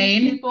around with these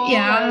shade. people,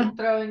 Yeah. like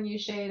throwing you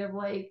shade of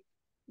like,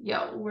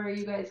 yo, where are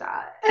you guys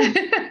at?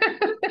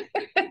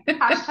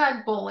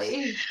 Hashtag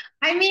bully.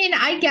 I mean,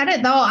 I get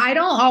it though. I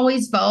don't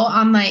always vote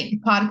on like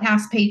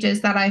podcast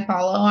pages that I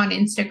follow on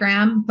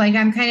Instagram. Like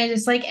I'm kind of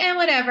just like,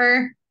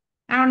 whatever.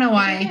 I don't know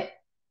I think why. it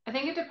I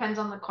think it depends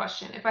on the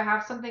question. If I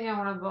have something I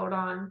want to vote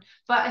on,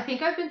 but I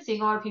think I've been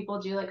seeing a lot of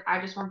people do like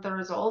I just want the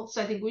results.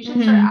 So I think we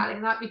should start Hmm.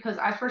 adding that because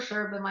I for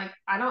sure have been like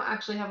I don't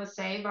actually have a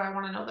say, but I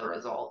want to know the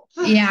results.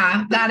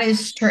 Yeah, that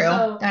is true.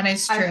 So That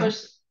is I true.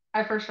 push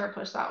I for sure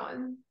push that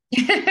one.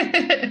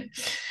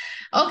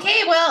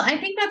 Okay, well, I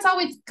think that's all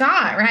we've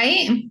got,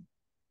 right?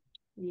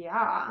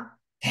 Yeah.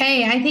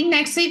 Okay, I think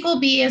next week will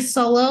be a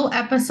solo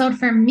episode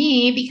for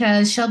me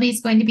because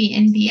Shelby's going to be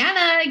in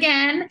Vienna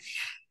again.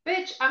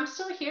 Bitch, I'm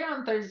still here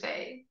on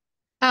Thursday.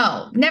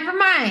 Oh, never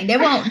mind. It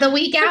won't. The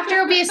week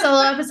after will be a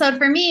solo episode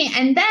for me.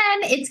 And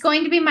then it's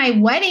going to be my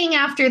wedding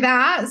after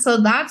that.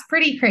 So that's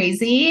pretty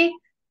crazy.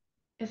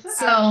 Is it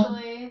So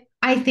actually?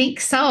 I think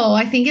so.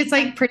 I think it's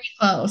like I pretty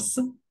close.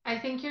 I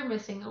think you're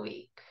missing a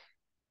week.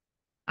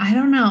 I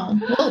don't know.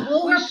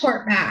 We'll We sh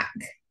report back.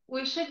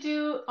 we should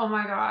do, oh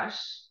my gosh.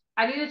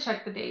 I need to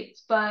check the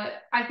dates, but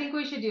I think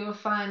we should do a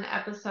fun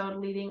episode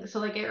leading so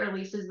like it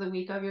releases the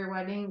week of your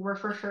wedding. We're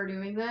for sure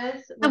doing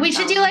this And we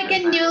should do like a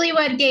 1000%.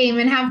 newlywed game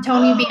and have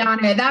Tony be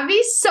on it. That'd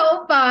be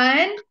so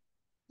fun.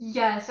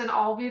 Yes, and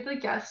I'll be the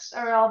guest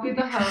or I'll be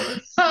the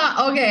host.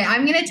 Okay,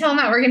 I'm gonna tell him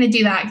that we're gonna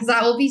do that because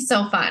that will be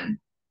so fun.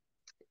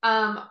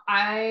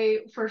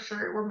 I for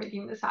sure we're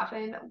making this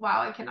happen.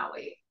 Wow, I cannot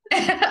wait.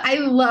 I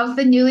love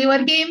the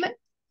newlywed game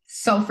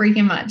so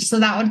freaking much. So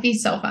that would be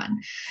so fun.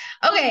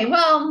 Okay,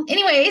 well,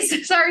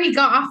 anyways, sorry,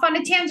 got off on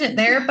a tangent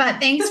there, but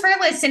thanks for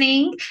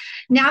listening.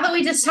 Now that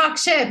we just talk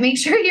shit, make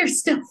sure you're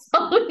still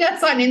following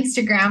us on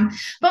Instagram,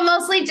 but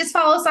mostly just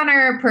follow us on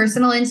our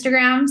personal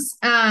Instagrams.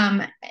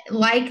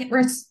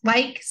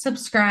 Like,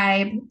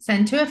 subscribe,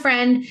 send to a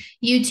friend,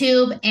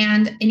 YouTube,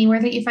 and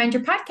anywhere that you find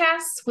your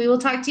podcasts. We will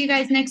talk to you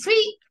guys next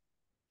week.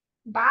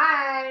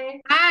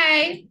 Bye.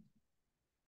 Bye.